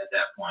thought at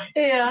that point.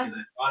 Yeah. Because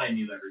I thought I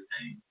knew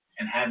everything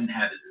and hadn't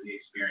had the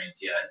experience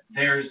yet.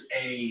 There's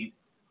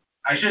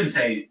I shouldn't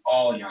say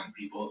all young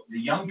people. The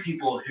young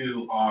people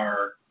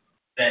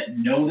that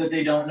know that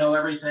they don't know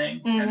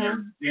everything, and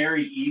they're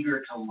very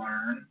eager to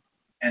learn,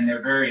 and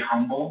they're very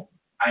humble,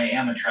 I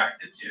am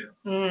attracted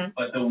to. Mm-hmm.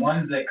 But the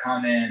ones that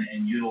come in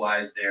and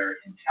utilize their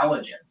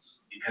intelligence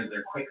because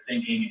they're quick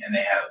thinking and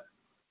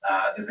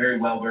they're very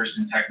well versed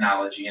in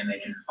technology and they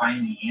can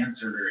find the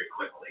answer very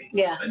quickly,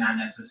 but not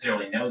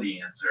necessarily know the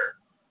answer,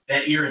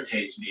 that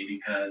irritates me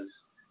because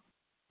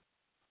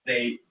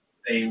they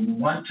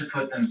want to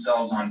put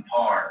themselves on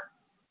par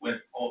with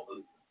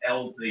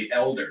the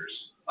elders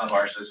of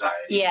our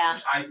society. Yeah.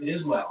 Which I did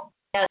as well.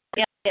 Yeah.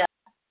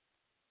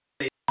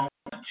 They don't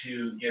want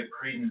to give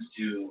credence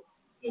to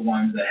the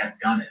ones that have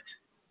done it.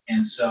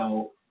 And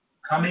so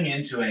coming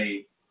into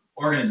a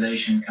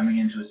organization, coming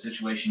into a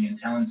situation and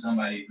telling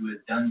somebody who has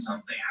done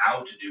something how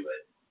to do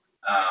it.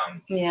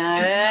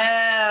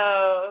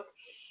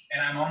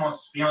 And I'm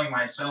almost feeling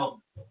myself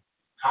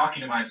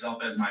talking to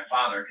myself as my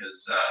father because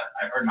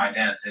I've heard my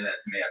dad say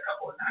that to me a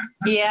couple of times.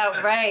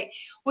 Yeah, right.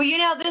 Well,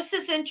 this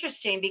is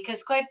interesting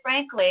because quite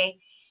frankly,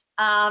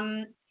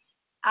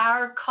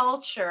 our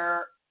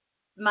culture,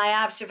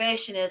 my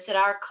observation is that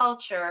our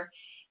culture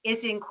is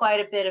in quite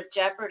a bit of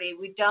jeopardy.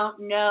 We don't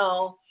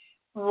know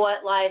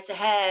what lies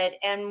ahead,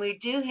 and we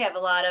do have a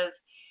lot of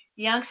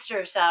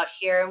youngsters out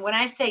here. And when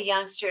I say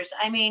youngsters,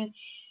 I mean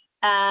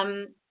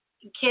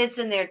kids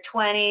in their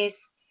 20s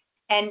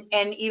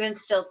and even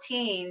still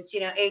teens,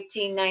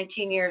 18,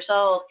 19 years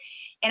old.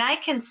 And I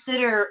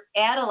consider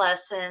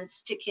adolescence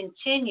to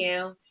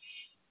continue,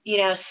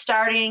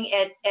 starting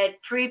at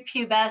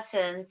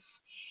prepubescence,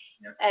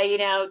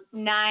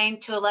 9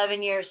 to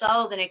 11 years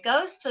old, and it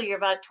goes till you're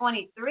about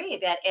 23,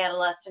 that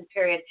adolescent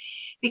period,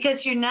 because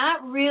you're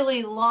not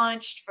really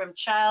launched from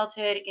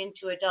childhood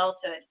into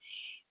adulthood.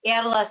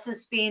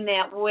 Adolescence being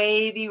that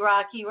wavy,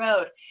 rocky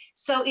road.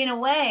 So in a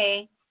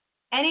way,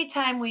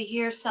 anytime we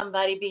hear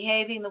somebody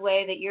behaving the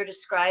way that you're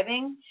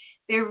describing,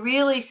 they're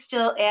really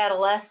still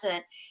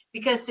adolescent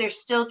because they're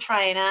still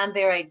trying on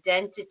their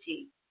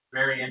identity.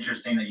 Very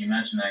interesting that you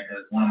mentioned that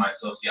because one of my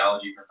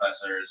sociology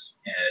professors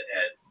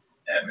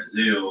at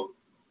Mizzou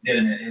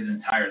did his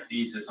entire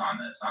thesis on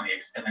this, on the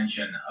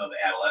extension of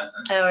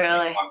adolescence. Oh,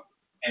 really?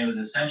 And it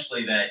was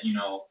essentially that,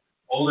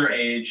 older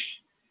aged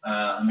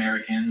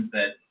Americans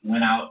that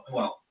went out,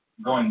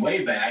 going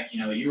way back,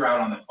 you were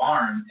out on the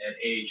farm at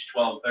age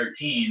 12,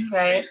 13,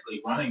 right,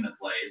 basically running the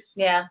place.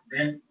 Yeah.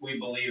 Then we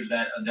believed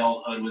that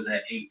adulthood was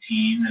at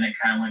 18, then it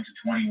kind of went to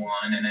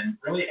 21, and then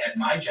really at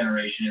my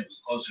generation it was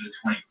closer to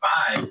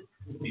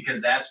 25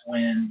 because that's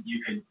when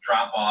you could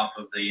drop off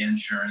of the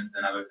insurance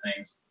and other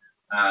things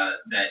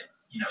that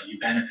you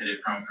benefited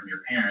from your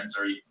parents,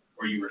 or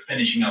you were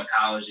finishing up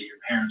college that your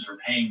parents were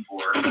paying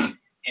for.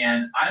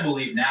 And I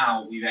believe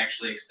now we've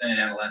actually extended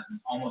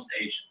adolescence almost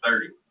to age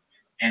 30.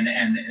 And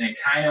it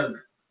kind of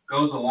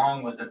goes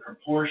along with the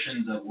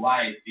proportions of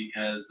life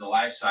because the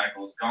life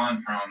cycle has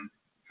gone from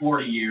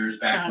 40 years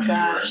back when you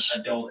were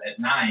an adult at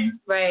 9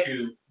 right,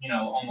 to,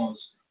 almost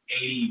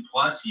 80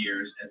 plus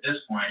years at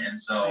this point.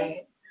 And so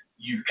right,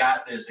 you've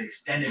got this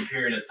extended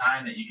period of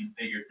time that you can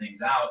figure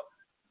things out.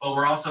 But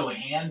we're also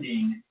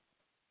handing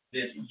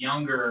this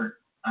younger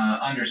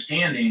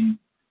understanding,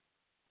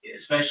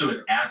 especially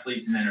with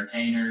athletes and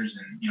entertainers.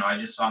 And, I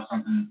just saw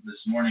something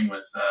this morning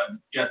with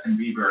Justin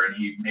Bieber, and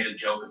he made a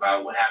joke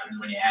about what happens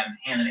when you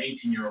hand an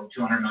 18-year-old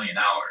 $200 million,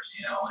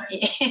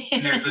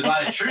 and there's a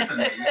lot of truth in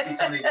that. You see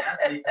some of these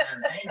athletes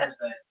and entertainers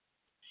that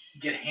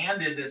get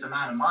handed this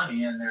amount of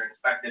money, and they're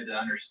expected to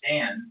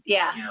understand,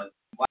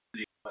 what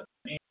it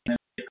means.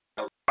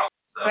 So,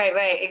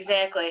 right,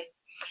 exactly.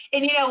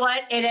 And you know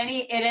what? At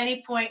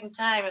any point in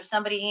time, if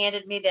somebody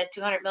handed me that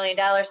 $200 million,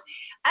 I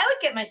would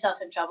get myself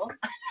in trouble.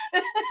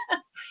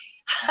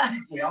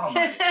 We all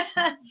might.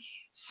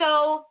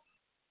 So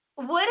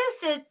what is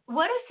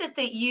it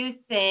that you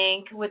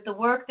think, with the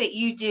work that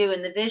you do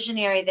and the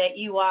visionary that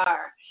you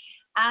are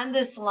on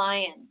this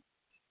lion,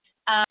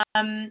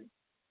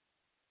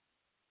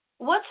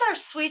 what's our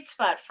sweet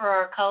spot for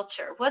our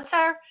culture? What's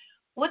our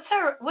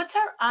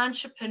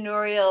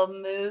entrepreneurial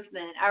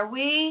movement? Are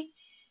we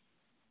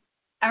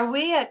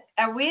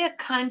a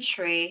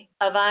country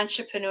of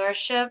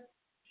entrepreneurship,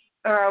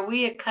 or are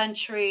we a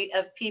country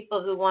of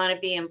people who want to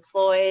be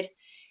employed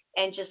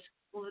and just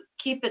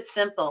keep it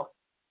simple?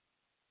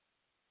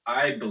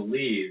 I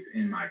believe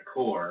in my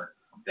core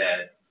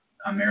that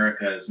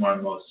America is one of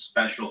the most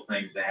special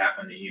things that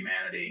happen to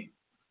humanity,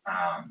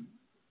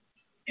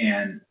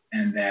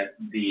 and that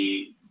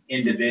the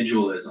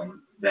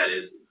individualism that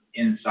is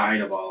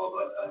inside of all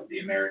of the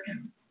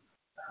American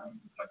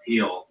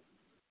appeal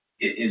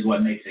is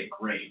what makes it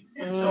great.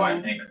 And so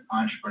I think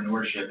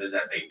entrepreneurship is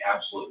at the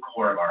absolute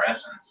core of our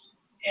essence.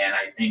 And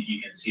I think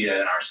you can see that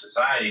in our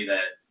society,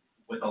 that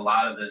with a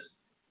lot of this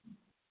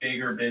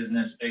bigger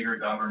business, bigger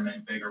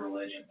government, bigger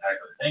religion type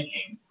of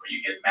thinking, where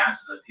you get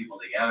masses of people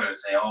together to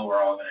say, oh,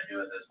 we're all going to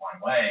do it this one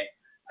way,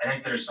 I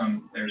think there's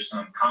some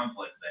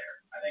conflict there.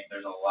 I think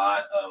there's a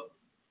lot of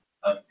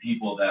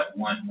people that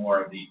want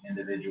more of the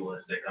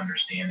individualistic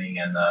understanding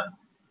and the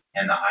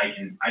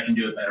I can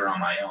do it better on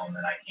my own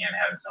than I can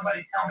having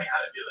somebody tell me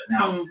how to do it.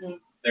 Now,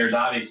 there's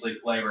obviously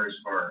flavors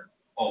for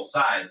both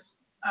sides,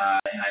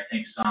 and I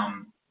think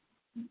some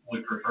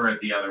would prefer it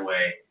the other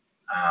way,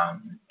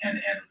 and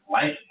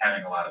like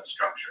having a lot of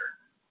structure.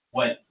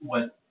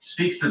 What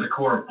speaks to the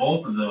core of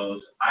both of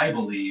those, I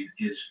believe,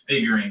 is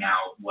figuring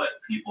out what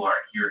people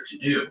are here to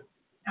do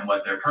and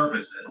what their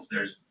purpose is.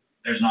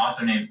 There's an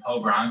author named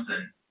Poe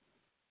Bronson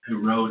who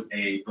wrote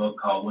a book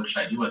called What Should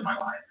I Do With My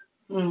Life?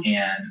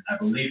 And I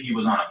believe he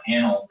was on a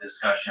panel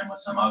discussion with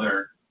some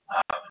other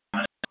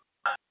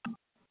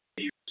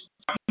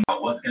talking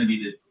about what's going to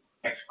be the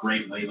next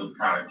great wave of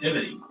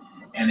productivity.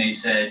 And they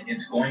said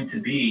it's going to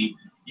be,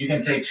 you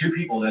can take two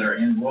people that are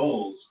in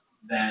roles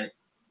that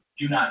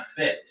do not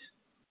fit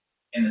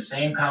in the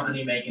same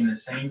company making the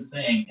same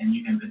thing, and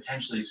you can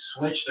potentially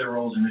switch their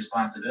roles and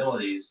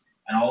responsibilities,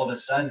 and all of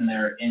a sudden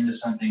they're into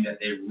something that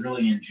they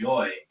really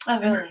enjoy,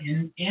 and they're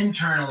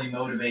internally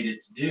motivated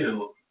to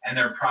do, and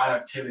their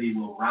productivity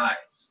will rise.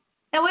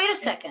 Now, wait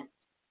a second.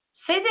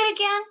 Say that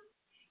again.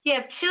 You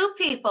have two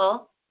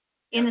people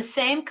in the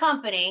same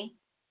company,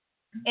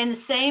 in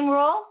the same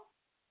role?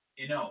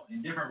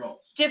 In different roles.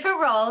 Different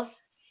roles,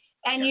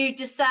 and you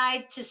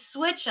decide to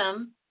switch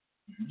them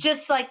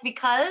just like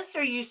because,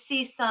 or you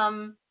see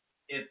some...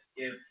 If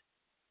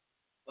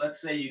let's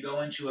say you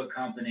go into a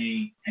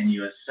company and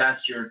you assess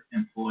your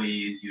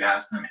employees, you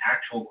ask them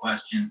actual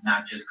questions,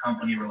 not just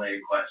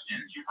company-related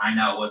questions. You find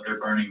out what their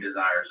burning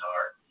desires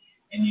are,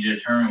 and you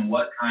determine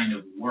what kind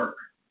of work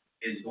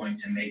is going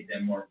to make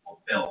them more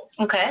fulfilled.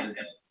 Okay.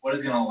 What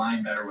is going to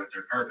align better with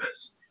their purpose?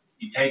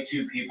 You take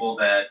two people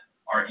that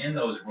are in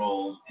those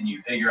roles and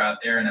you figure out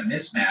they're in a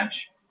mismatch,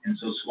 and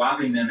so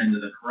swapping them into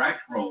the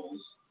correct roles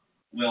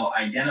will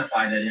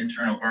identify that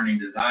internal burning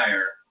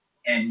desire,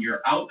 and your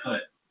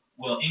output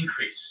will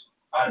increase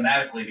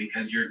automatically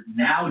because you're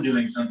now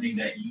doing something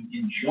that you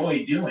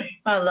enjoy doing.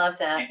 I love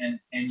that.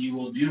 And you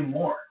will do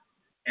more.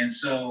 And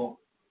so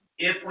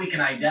if we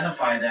can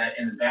identify that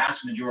in the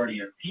vast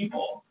majority of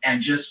people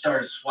and just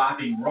start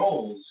swapping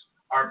roles,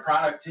 our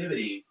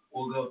productivity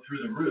will go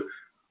through the roof.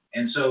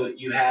 And so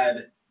you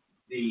had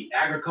the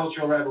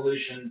agricultural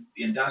revolution,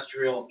 the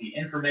industrial, the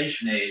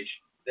information age.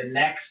 The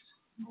next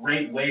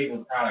great wave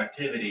of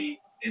productivity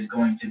is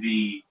going to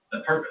be the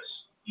purpose,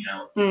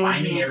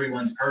 finding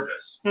everyone's purpose.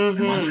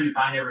 And once we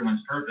find everyone's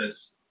purpose,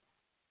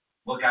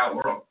 look out,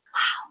 world.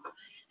 Wow,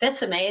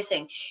 that's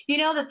amazing.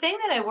 The thing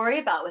that I worry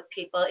about with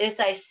people is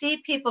I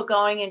see people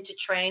going into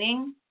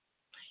training,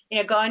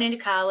 going into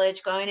college,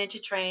 going into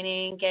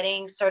training,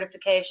 getting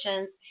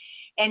certifications,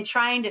 and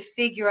trying to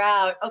figure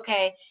out,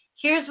 okay,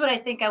 here's what I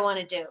think I want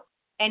to do,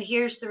 and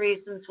here's the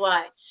reasons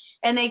why.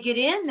 And they get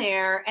in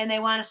there and they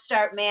want to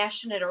start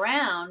mashing it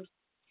around,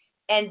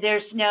 and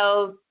there's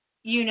no,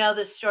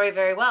 this story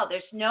very well,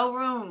 there's no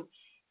room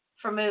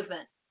for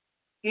movement.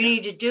 You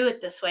need to do it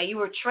this way. You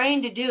were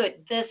trained to do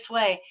it this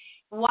way.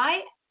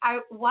 Why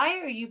are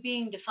you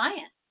being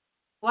defiant?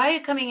 Why are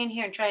you coming in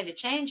here and trying to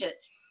change it?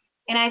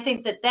 And I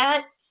think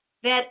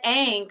that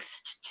angst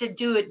to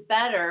do it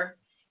better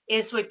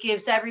is what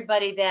gives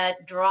everybody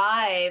that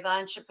drive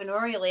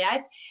entrepreneurially.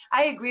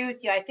 I agree with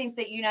you. I think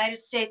that the United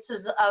States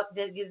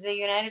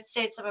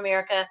of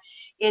America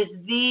is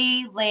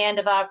the land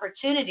of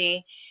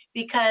opportunity,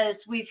 because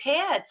we've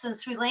had,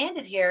 since we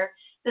landed here,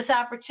 this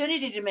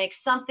opportunity to make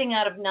something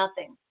out of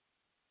nothing.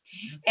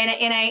 And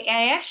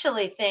I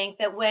actually think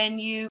that when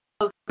you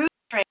go through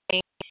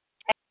training,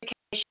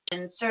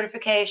 education,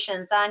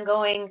 certifications,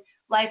 ongoing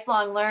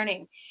lifelong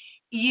learning,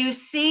 you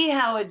see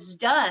how it's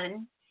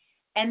done.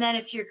 And then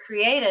if you're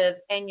creative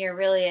and you're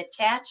really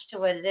attached to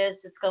what it is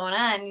that's going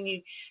on, and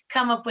you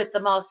come up with the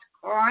most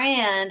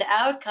grand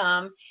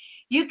outcome,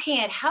 you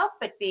can't help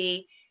but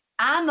be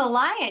on the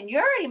lion.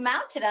 You're already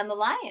mounted on the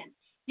lion.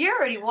 you're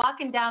already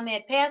walking down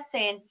that path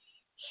saying,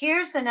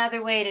 here's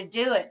another way to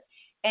do it.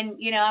 And,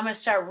 I'm going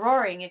to start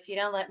roaring if you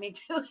don't let me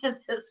do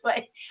it this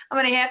way. I'm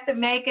going to have to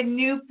make a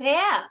new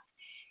path.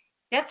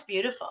 That's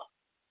beautiful.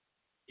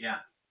 Yeah.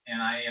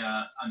 And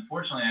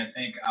unfortunately, I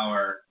think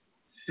our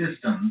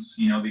systems,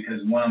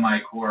 because one of my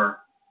core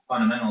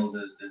fundamentals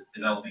is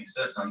developing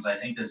systems. I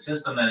think the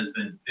system that has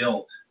been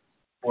built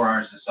for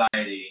our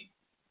society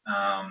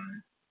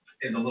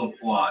is a little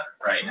flawed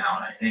right now.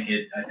 And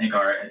I think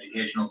our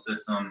educational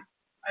system,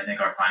 I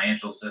think our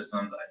financial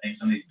systems, I think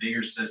some of these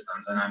bigger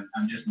systems, and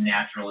I'm just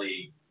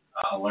naturally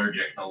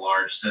allergic to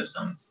large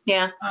systems.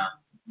 Yeah.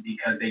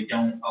 Because they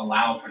don't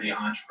allow for the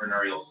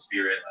entrepreneurial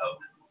spirit of,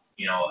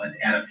 an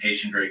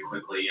adaptation very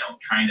quickly.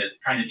 Trying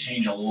to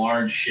change a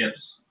large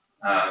ship's,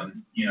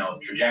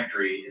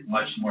 trajectory is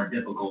much more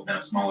difficult than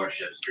a smaller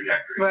ship's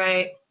trajectory.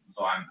 Right.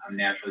 So I'm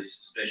naturally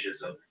suspicious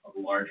of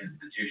large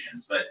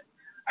institutions, but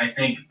I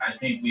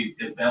think we've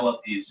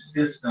developed these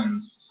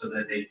systems so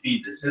that they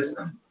feed the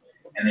system,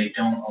 and they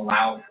don't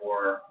allow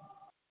for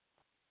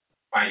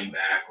fighting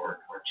back or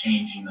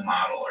changing the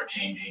model or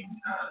changing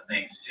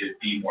things to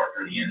be more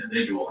for the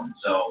individual. And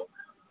so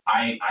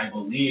I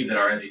believe that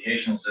our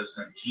educational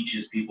system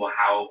teaches people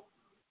how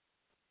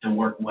to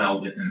work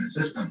well within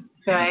the system,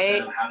 right,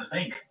 instead of how to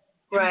think.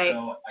 Right. And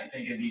so I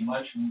think it'd be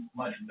much,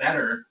 much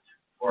better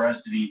for us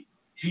to be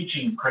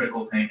teaching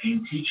critical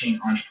thinking, teaching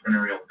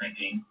entrepreneurial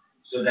thinking,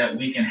 so that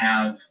we can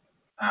have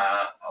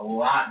a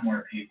lot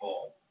more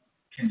people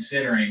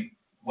considering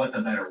what's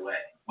a better way,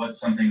 what's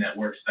something that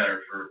works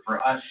better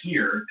for us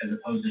here, as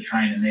opposed to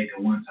trying to make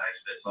a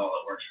one-size-fits-all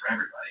that works for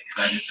everybody,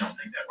 because I just don't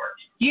think that works.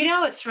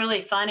 What's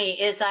really funny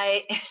is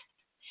I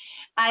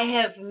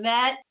have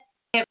met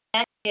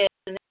kids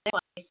in this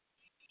place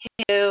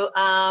who,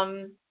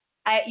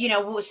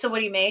 so what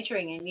are you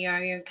majoring in?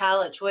 You're in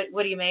college. What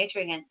are you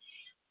majoring in?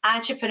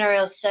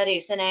 Entrepreneurial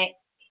studies. And I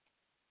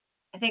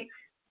think,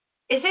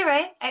 is it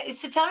right?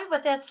 So tell me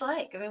what that's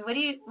like. I mean,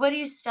 what are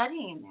you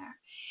studying there?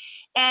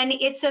 And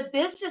it's a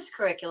business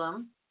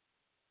curriculum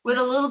with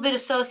a little bit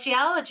of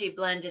sociology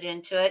blended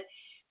into it,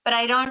 but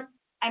I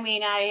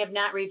have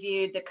not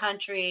reviewed the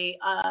country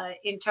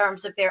in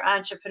terms of their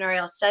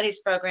entrepreneurial studies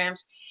programs,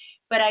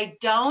 but I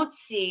don't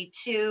see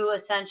two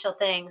essential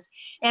things.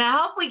 And I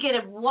hope we get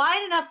a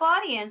wide enough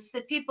audience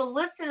that people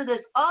listen to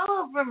this all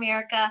over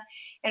America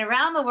and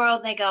around the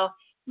world, and they go,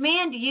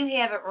 man, do you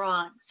have it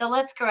wrong? So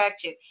let's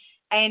correct you.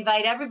 I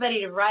invite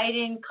everybody to write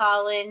in,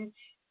 call in,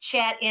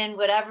 chat in,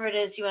 whatever it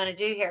is you want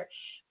to do here.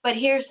 But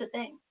here's the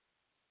thing.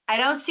 I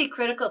don't see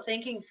critical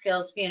thinking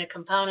skills being a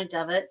component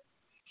of it.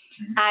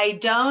 I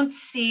don't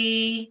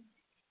see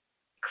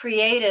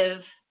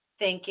creative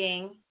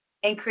thinking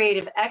and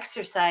creative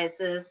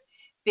exercises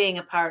being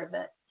a part of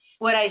it.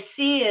 What I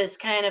see is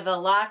kind of a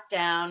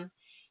lockdown,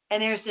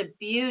 and there's a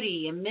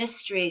beauty, a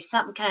mystery,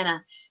 something kind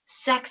of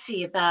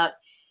sexy about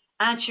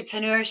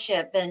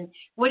entrepreneurship. And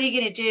what are you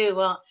going to do?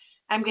 Well,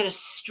 I'm going to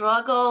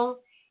struggle,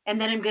 and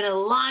then I'm going to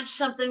launch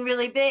something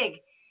really big.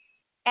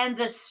 And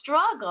the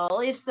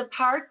struggle is the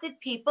part that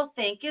people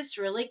think is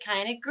really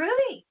kind of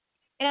groovy.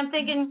 And I'm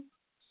thinking,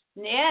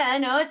 yeah,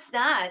 no, it's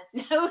not.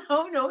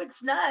 No, it's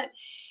not.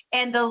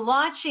 And the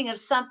launching of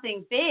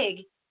something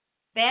big,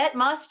 that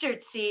mustard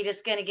seed is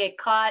going to get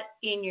caught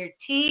in your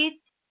teeth.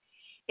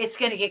 It's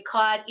going to get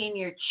caught in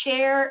your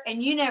chair.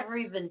 And you never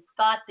even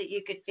thought that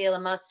you could feel a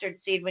mustard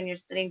seed when you're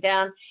sitting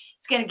down.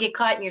 It's going to get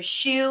caught in your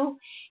shoe.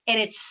 And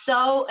it's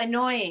so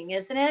annoying,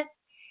 isn't it?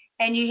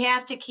 And you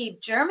have to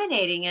keep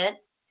germinating it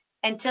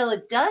until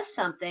it does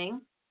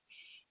something.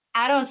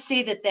 I don't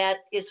see that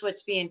is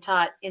what's being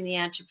taught in the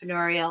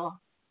entrepreneurial.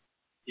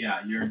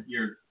 Yeah,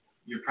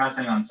 you're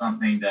pressing on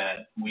something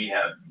that we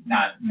have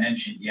not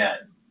mentioned yet,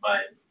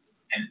 but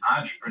an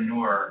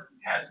entrepreneur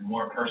has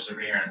more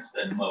perseverance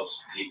than most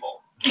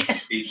people,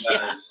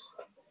 because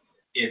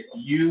if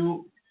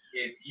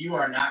you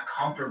are not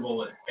comfortable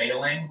with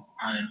failing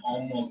on an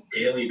almost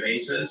daily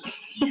basis,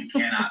 you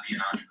cannot be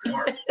an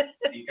entrepreneur,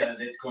 because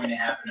it's going to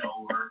happen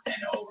over and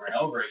over and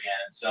over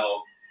again.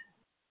 So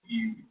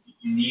you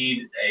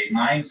need a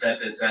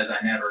mindset that says,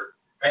 I never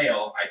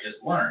fail, I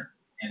just learn.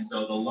 And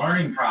so the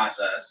learning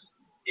process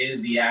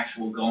is the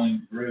actual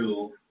going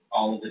through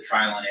all of the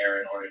trial and error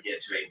in order to get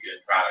to a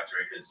good product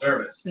or a good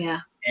service. Yeah.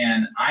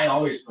 And I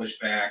always push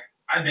back.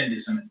 I've been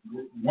to some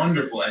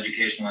wonderful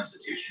educational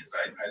institutions.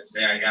 I'd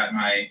say I got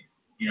my,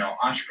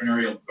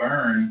 entrepreneurial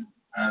burn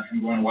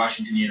from going to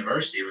Washington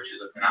University, which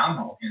is a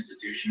phenomenal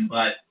institution,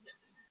 but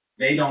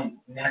they don't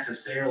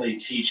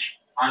necessarily teach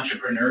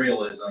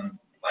entrepreneurialism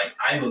like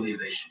I believe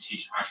they should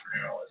teach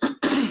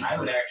entrepreneurialism. I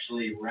would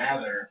actually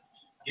rather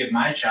give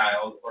my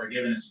child or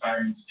give an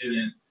aspiring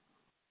student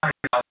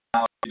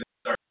 $100,000 to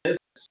start a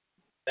business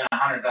than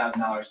 $100,000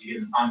 to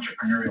give an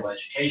entrepreneurial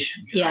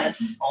education. Yes. I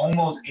can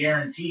almost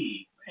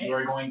guarantee you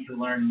are going to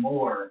learn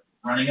more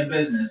running a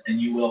business than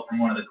you will from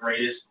one of the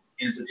greatest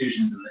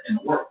institutions in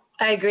the world.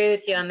 I agree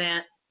with you on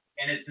that.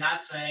 And it's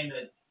not saying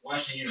that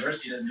Washington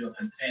University doesn't do a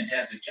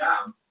fantastic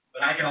job,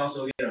 but I can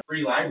also get a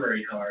free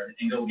library card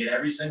and go get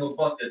every single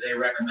book that they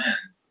recommend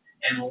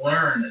and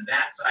learn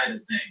that side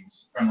of things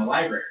from the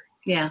library.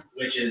 Yeah.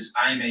 Which is,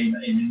 I'm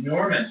an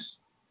enormous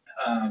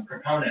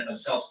proponent of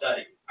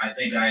self-study. I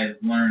think I have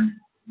learned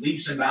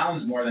leaps and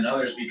bounds more than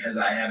others because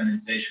I have an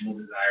insatiable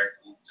desire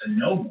to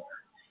know more.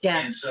 Yeah.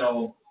 And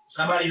so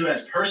somebody who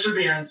has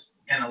perseverance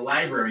and a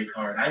library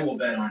card, I will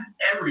bet on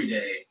every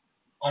day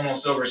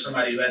almost over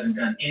somebody who hasn't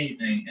done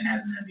anything and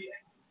has an MBA.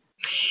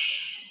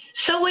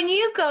 So when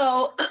you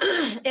go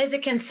as a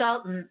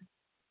consultant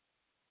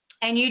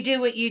and you do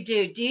what you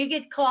do you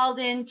get called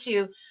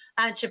into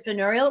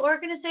entrepreneurial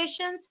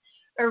organizations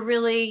or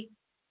really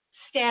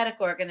static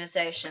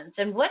organizations?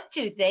 And what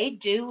do they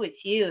do with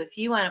you if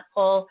you want to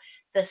pull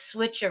the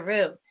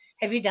switcheroo?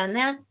 Have you done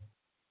that?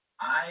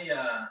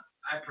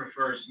 I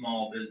prefer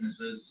small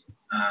businesses.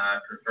 I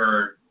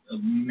prefer,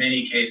 in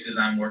many cases,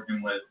 I'm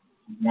working with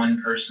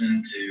 1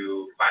 person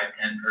to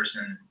 5-10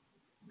 person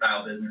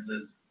style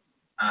businesses.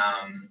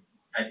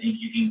 I think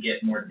you can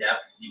get more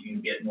depth. You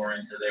can get more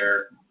into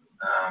their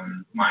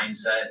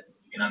mindset.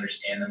 You can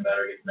understand them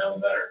better, get to know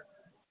them better.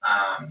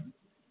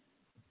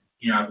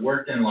 I've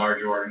worked in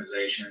larger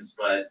organizations,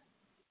 but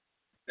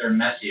they're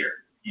messier.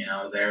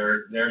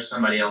 They're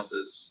somebody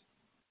else's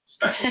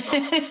special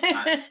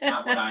sauce,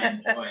 not what I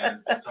enjoy. I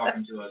was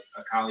talking to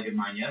a colleague of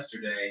mine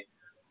yesterday.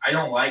 I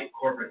don't like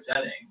corporate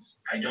settings.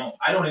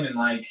 I don't even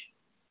like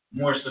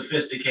more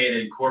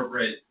sophisticated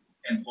corporate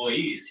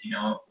employees.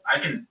 I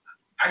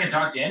can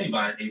talk to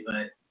anybody,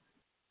 but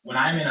when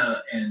I'm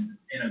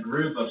in a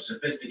group of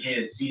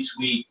sophisticated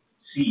C-suite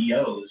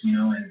CEOs,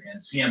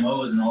 and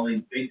CMOs and all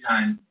these big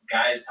time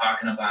guys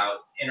talking about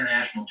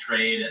international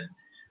trade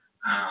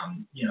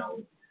and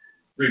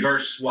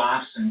reverse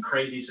swaps and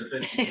crazy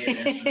sophisticated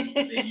instruments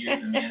that they use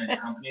to manage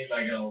companies,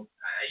 I go,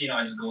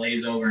 I just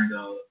glaze over and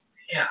go,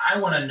 yeah, I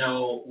want to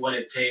know what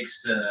it takes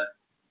to,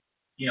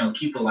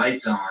 keep the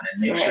lights on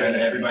and make sure that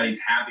everybody's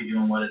happy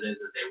doing what it is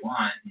that they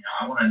want.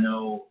 I want to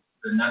know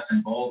the nuts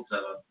and bolts of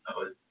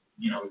a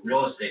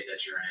real estate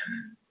that you're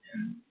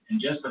in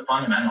and just the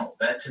fundamentals.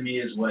 That to me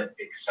is what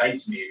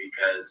excites me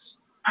because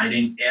I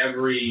think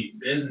every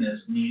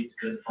business needs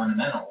good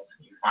fundamentals.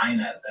 You find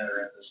that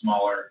better at the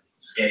smaller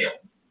scale.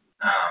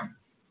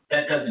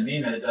 That doesn't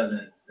mean that it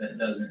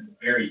doesn't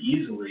very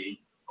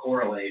easily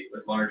correlate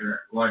with larger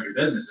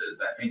businesses.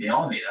 I think they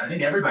all need it. I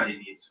think everybody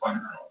needs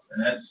fundamentals,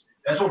 and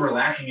that's what we're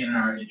lacking in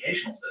our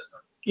educational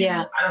system.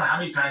 Yeah. I don't know how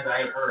many times I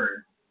have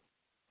heard,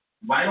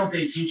 why don't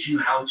they teach you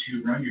how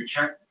to run your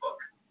checkbook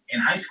in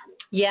high school?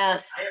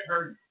 Yes. I have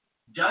heard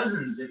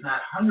dozens, if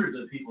not hundreds,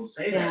 of people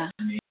say that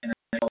to me, and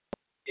I go,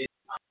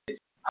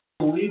 it's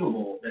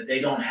unbelievable that they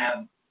don't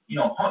have,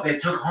 they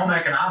took home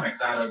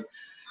economics out of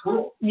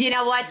school. You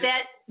know what?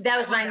 That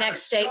was my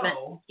next statement.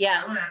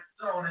 Yeah. I learned how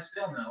to sew, and I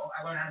still know.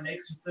 I learned how to make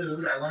some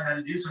food. I learned how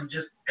to do some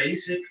just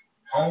basic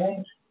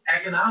home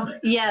economics.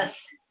 Yes.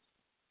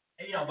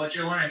 And, but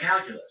you're learning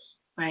calculus.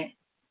 Right.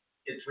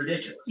 It's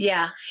ridiculous.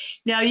 Yeah.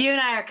 No, you and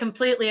I are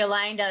completely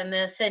aligned on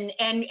this.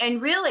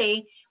 And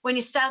really, when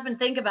you stop and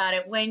think about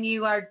it, when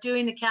you are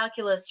doing the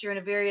calculus, you're in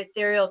a very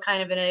ethereal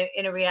kind of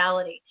in a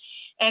reality.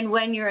 And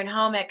when you're in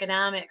home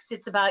economics,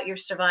 it's about your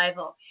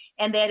survival.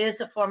 And that is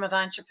a form of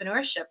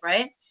entrepreneurship,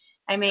 right?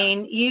 I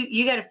mean,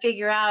 you got to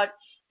figure out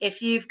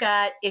if you've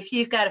got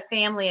a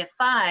family of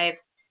 5,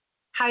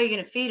 how are you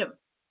going to feed them?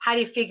 How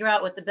do you figure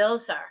out what the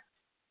bills are?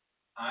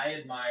 I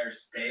admire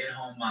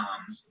stay-at-home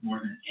moms more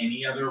than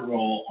any other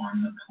role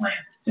on the planet.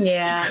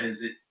 Yeah. Because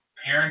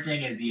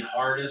parenting is the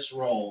hardest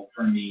role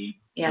for me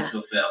to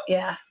fulfill.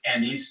 Yeah.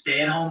 And these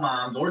stay-at-home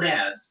moms or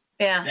dads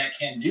that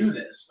can do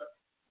this,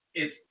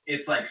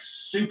 it's like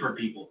super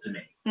people to me.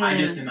 Mm-hmm. I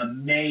just am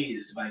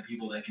amazed by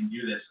people that can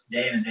do this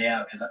day in and day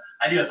out because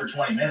I do it for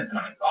 20 minutes and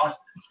I'm exhausted.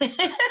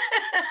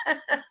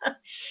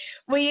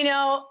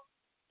 Well,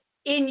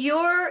 in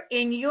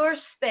your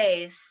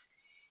space,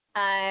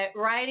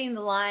 Riding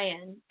the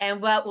Lion,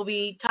 and what we'll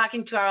be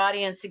talking to our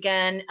audience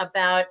again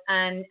about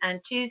on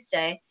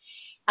Tuesday,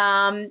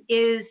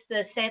 is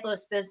the St. Louis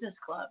Business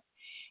Club.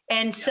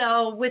 And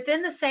so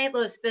within the St.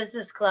 Louis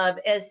Business Club,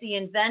 as the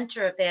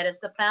inventor of that, as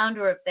the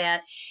founder of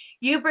that,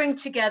 you bring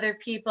together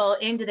people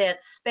into that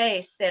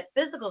space, that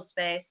physical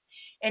space,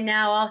 and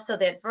now also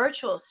that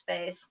virtual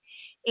space.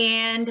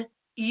 And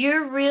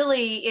you're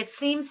really, it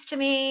seems to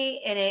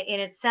me, and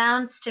it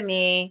sounds to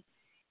me,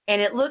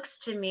 and it looks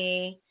to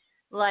me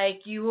like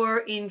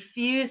you're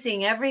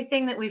infusing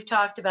everything that we've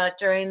talked about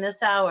during this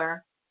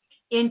hour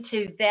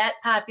into that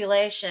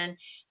population.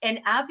 And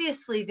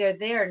obviously they're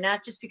there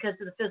not just because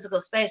of the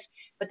physical space,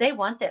 but they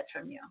want that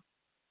from you.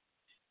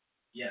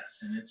 Yes,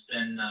 and it's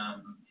been,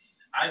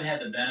 I've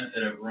had the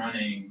benefit of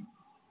running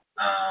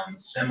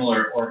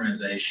similar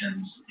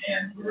organizations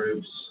and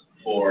groups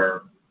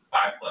for 5+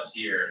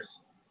 years,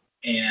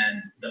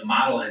 and the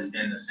model has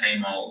been the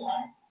same all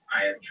along.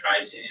 I have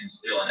tried to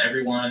instill in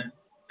everyone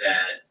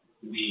that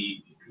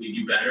we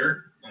do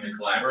better when we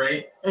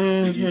collaborate.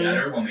 Mm-hmm. We do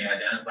better when we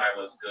identify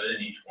what's good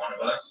in each one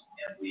of us,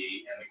 and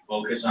we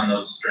focus on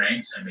those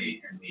strengths, and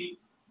we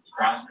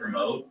cross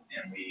promote,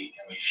 and we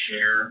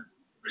share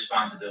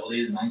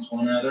responsibilities amongst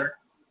one another.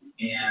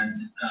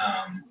 And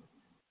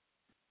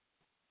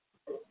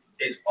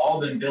it's all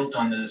been built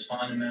on this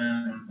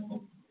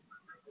fundamental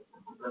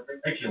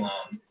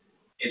curriculum.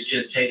 It's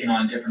just taken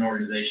on different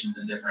organizations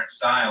and different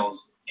styles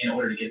in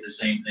order to get the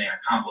same thing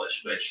accomplished,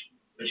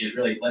 which is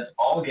really, let's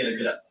all get a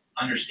good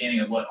understanding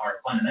of what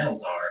our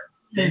fundamentals are,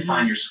 then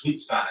find your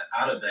sweet spot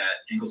out of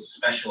that and go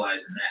specialize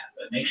in that.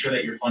 But make sure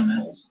that your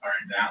fundamentals are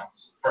in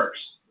balance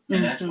first.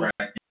 And that's where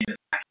I think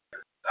that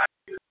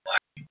society is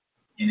lacking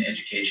in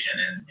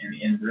education and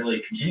in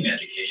really continuing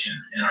education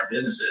in our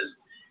businesses.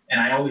 And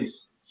I always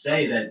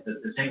say that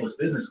the St. Louis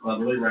Business Club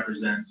really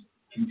represents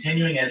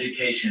continuing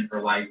education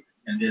for life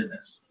and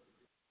business,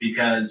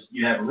 because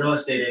you have real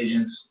estate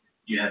agents,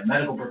 you have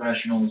medical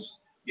professionals,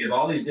 you have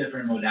all these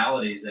different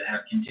modalities that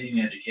have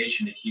continuing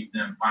education to keep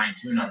them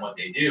fine-tuned on what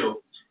they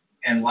do.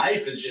 And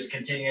life is just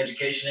continuing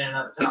education in and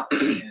of itself.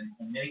 And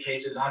in many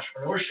cases,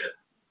 entrepreneurship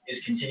is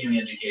continuing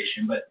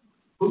education. But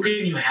who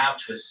can you have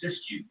to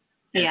assist you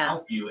and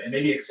help you and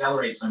maybe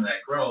accelerate some of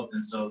that growth?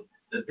 And so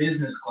the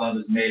business club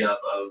is made up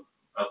of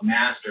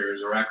masters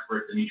or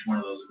experts in each one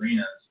of those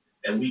arenas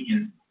that we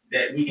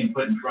can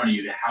put in front of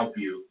you to help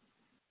you,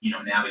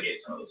 navigate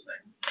some of those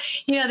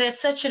things.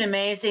 That's such an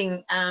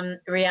amazing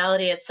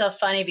reality. It's so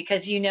funny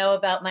because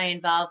about my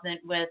involvement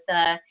with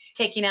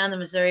taking on the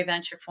Missouri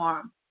Venture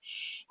Forum.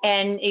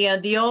 And,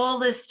 the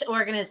oldest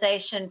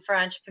organization for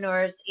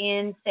entrepreneurs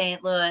in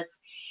St. Louis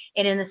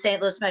and in the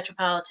St. Louis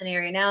metropolitan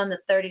area, now in the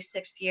 36th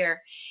year.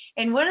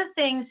 And one of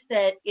the things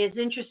that is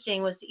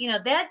interesting was,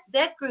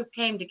 that group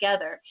came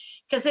together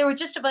because they were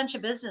just a bunch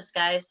of business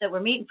guys that were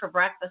meeting for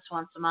breakfast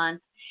once a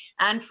month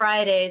on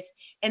Fridays.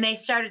 And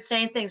they started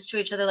saying things to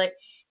each other like,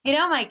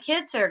 my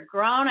kids are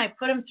grown. I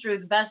put them through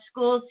the best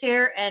schools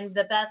here and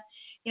the best,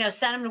 sent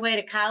them away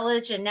to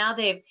college. And now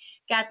they've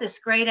got this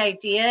great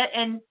idea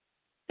and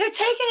they're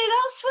taking it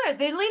elsewhere.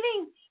 They're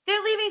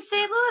leaving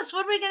St. Louis.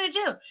 What are we going to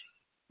do?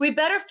 We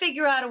better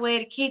figure out a way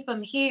to keep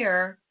them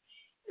here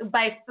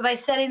by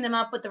setting them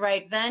up with the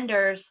right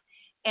vendors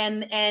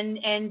and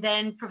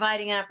then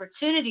providing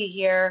opportunity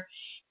here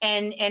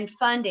and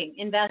funding,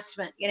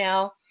 investment,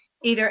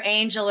 either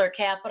angel or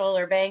capital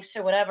or banks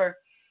or whatever.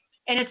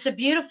 And it's a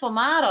beautiful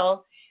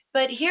model.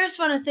 But here's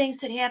one of the things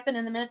that happened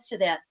in the midst of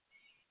that.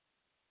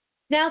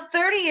 Now,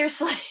 30 years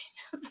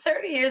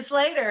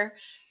later,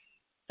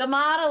 the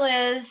model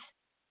is,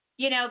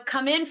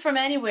 come in from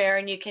anywhere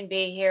and you can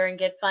be here and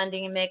get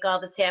funding and make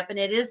all this happen.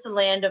 It is the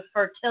land of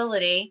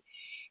fertility.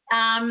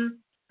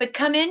 But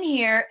come in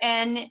here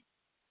and,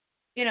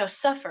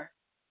 suffer.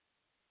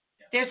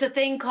 There's a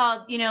thing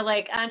called,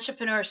 like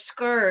entrepreneur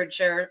scourge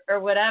or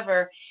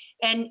whatever.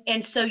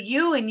 And so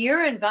you and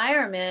your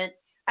environment,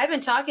 I've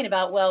been talking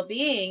about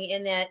well-being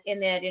in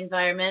that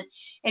environment,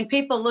 and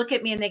people look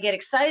at me and they get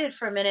excited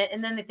for a minute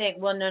and then they think,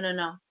 well,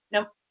 no,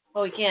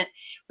 well, we can't.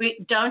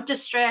 We don't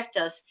distract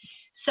us.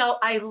 So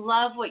I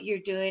love what you're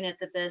doing at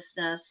the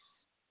business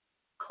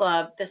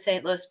club, the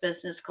St. Louis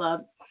Business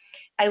Club.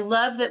 I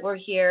love that we're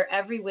here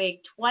every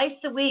week, twice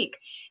a week,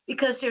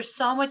 because there's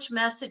so much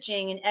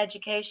messaging and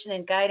education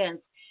and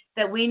guidance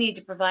that we need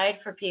to provide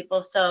for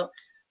people. So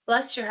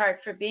bless your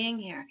heart for being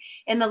here.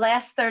 In the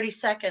last 30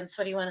 seconds,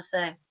 what do you want to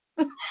say?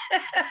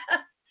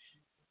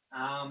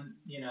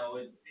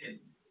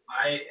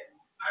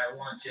 I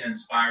want to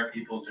inspire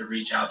people to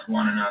reach out to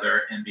one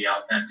another and be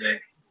authentic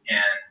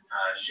and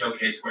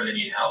showcase where they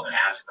need help and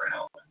ask for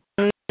help.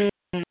 And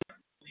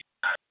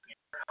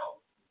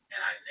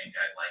I think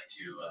I'd like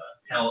to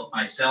tell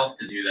myself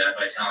to do that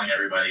by telling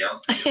everybody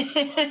else to do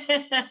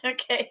it.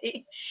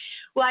 Okay.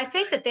 Well, I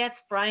think that's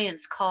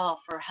Brian's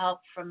call for help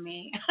from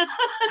me.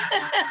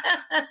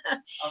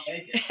 I'll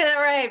take it.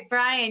 All right,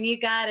 Brian, you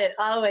got it,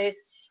 always.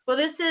 Well,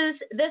 this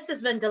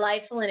has been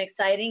delightful and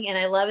exciting, and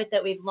I love it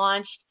that we've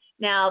launched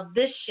now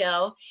this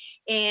show.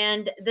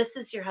 And this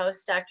is your host,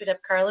 Dr. Deb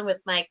Carlin,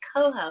 with my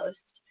co-host,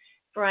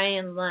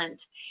 Brian Lunt.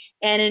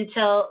 And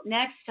until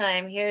next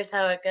time, here's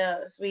how it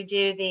goes. We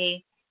do the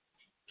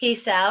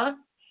peace out,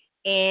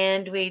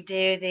 and we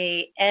do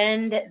the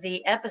end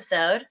the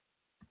episode.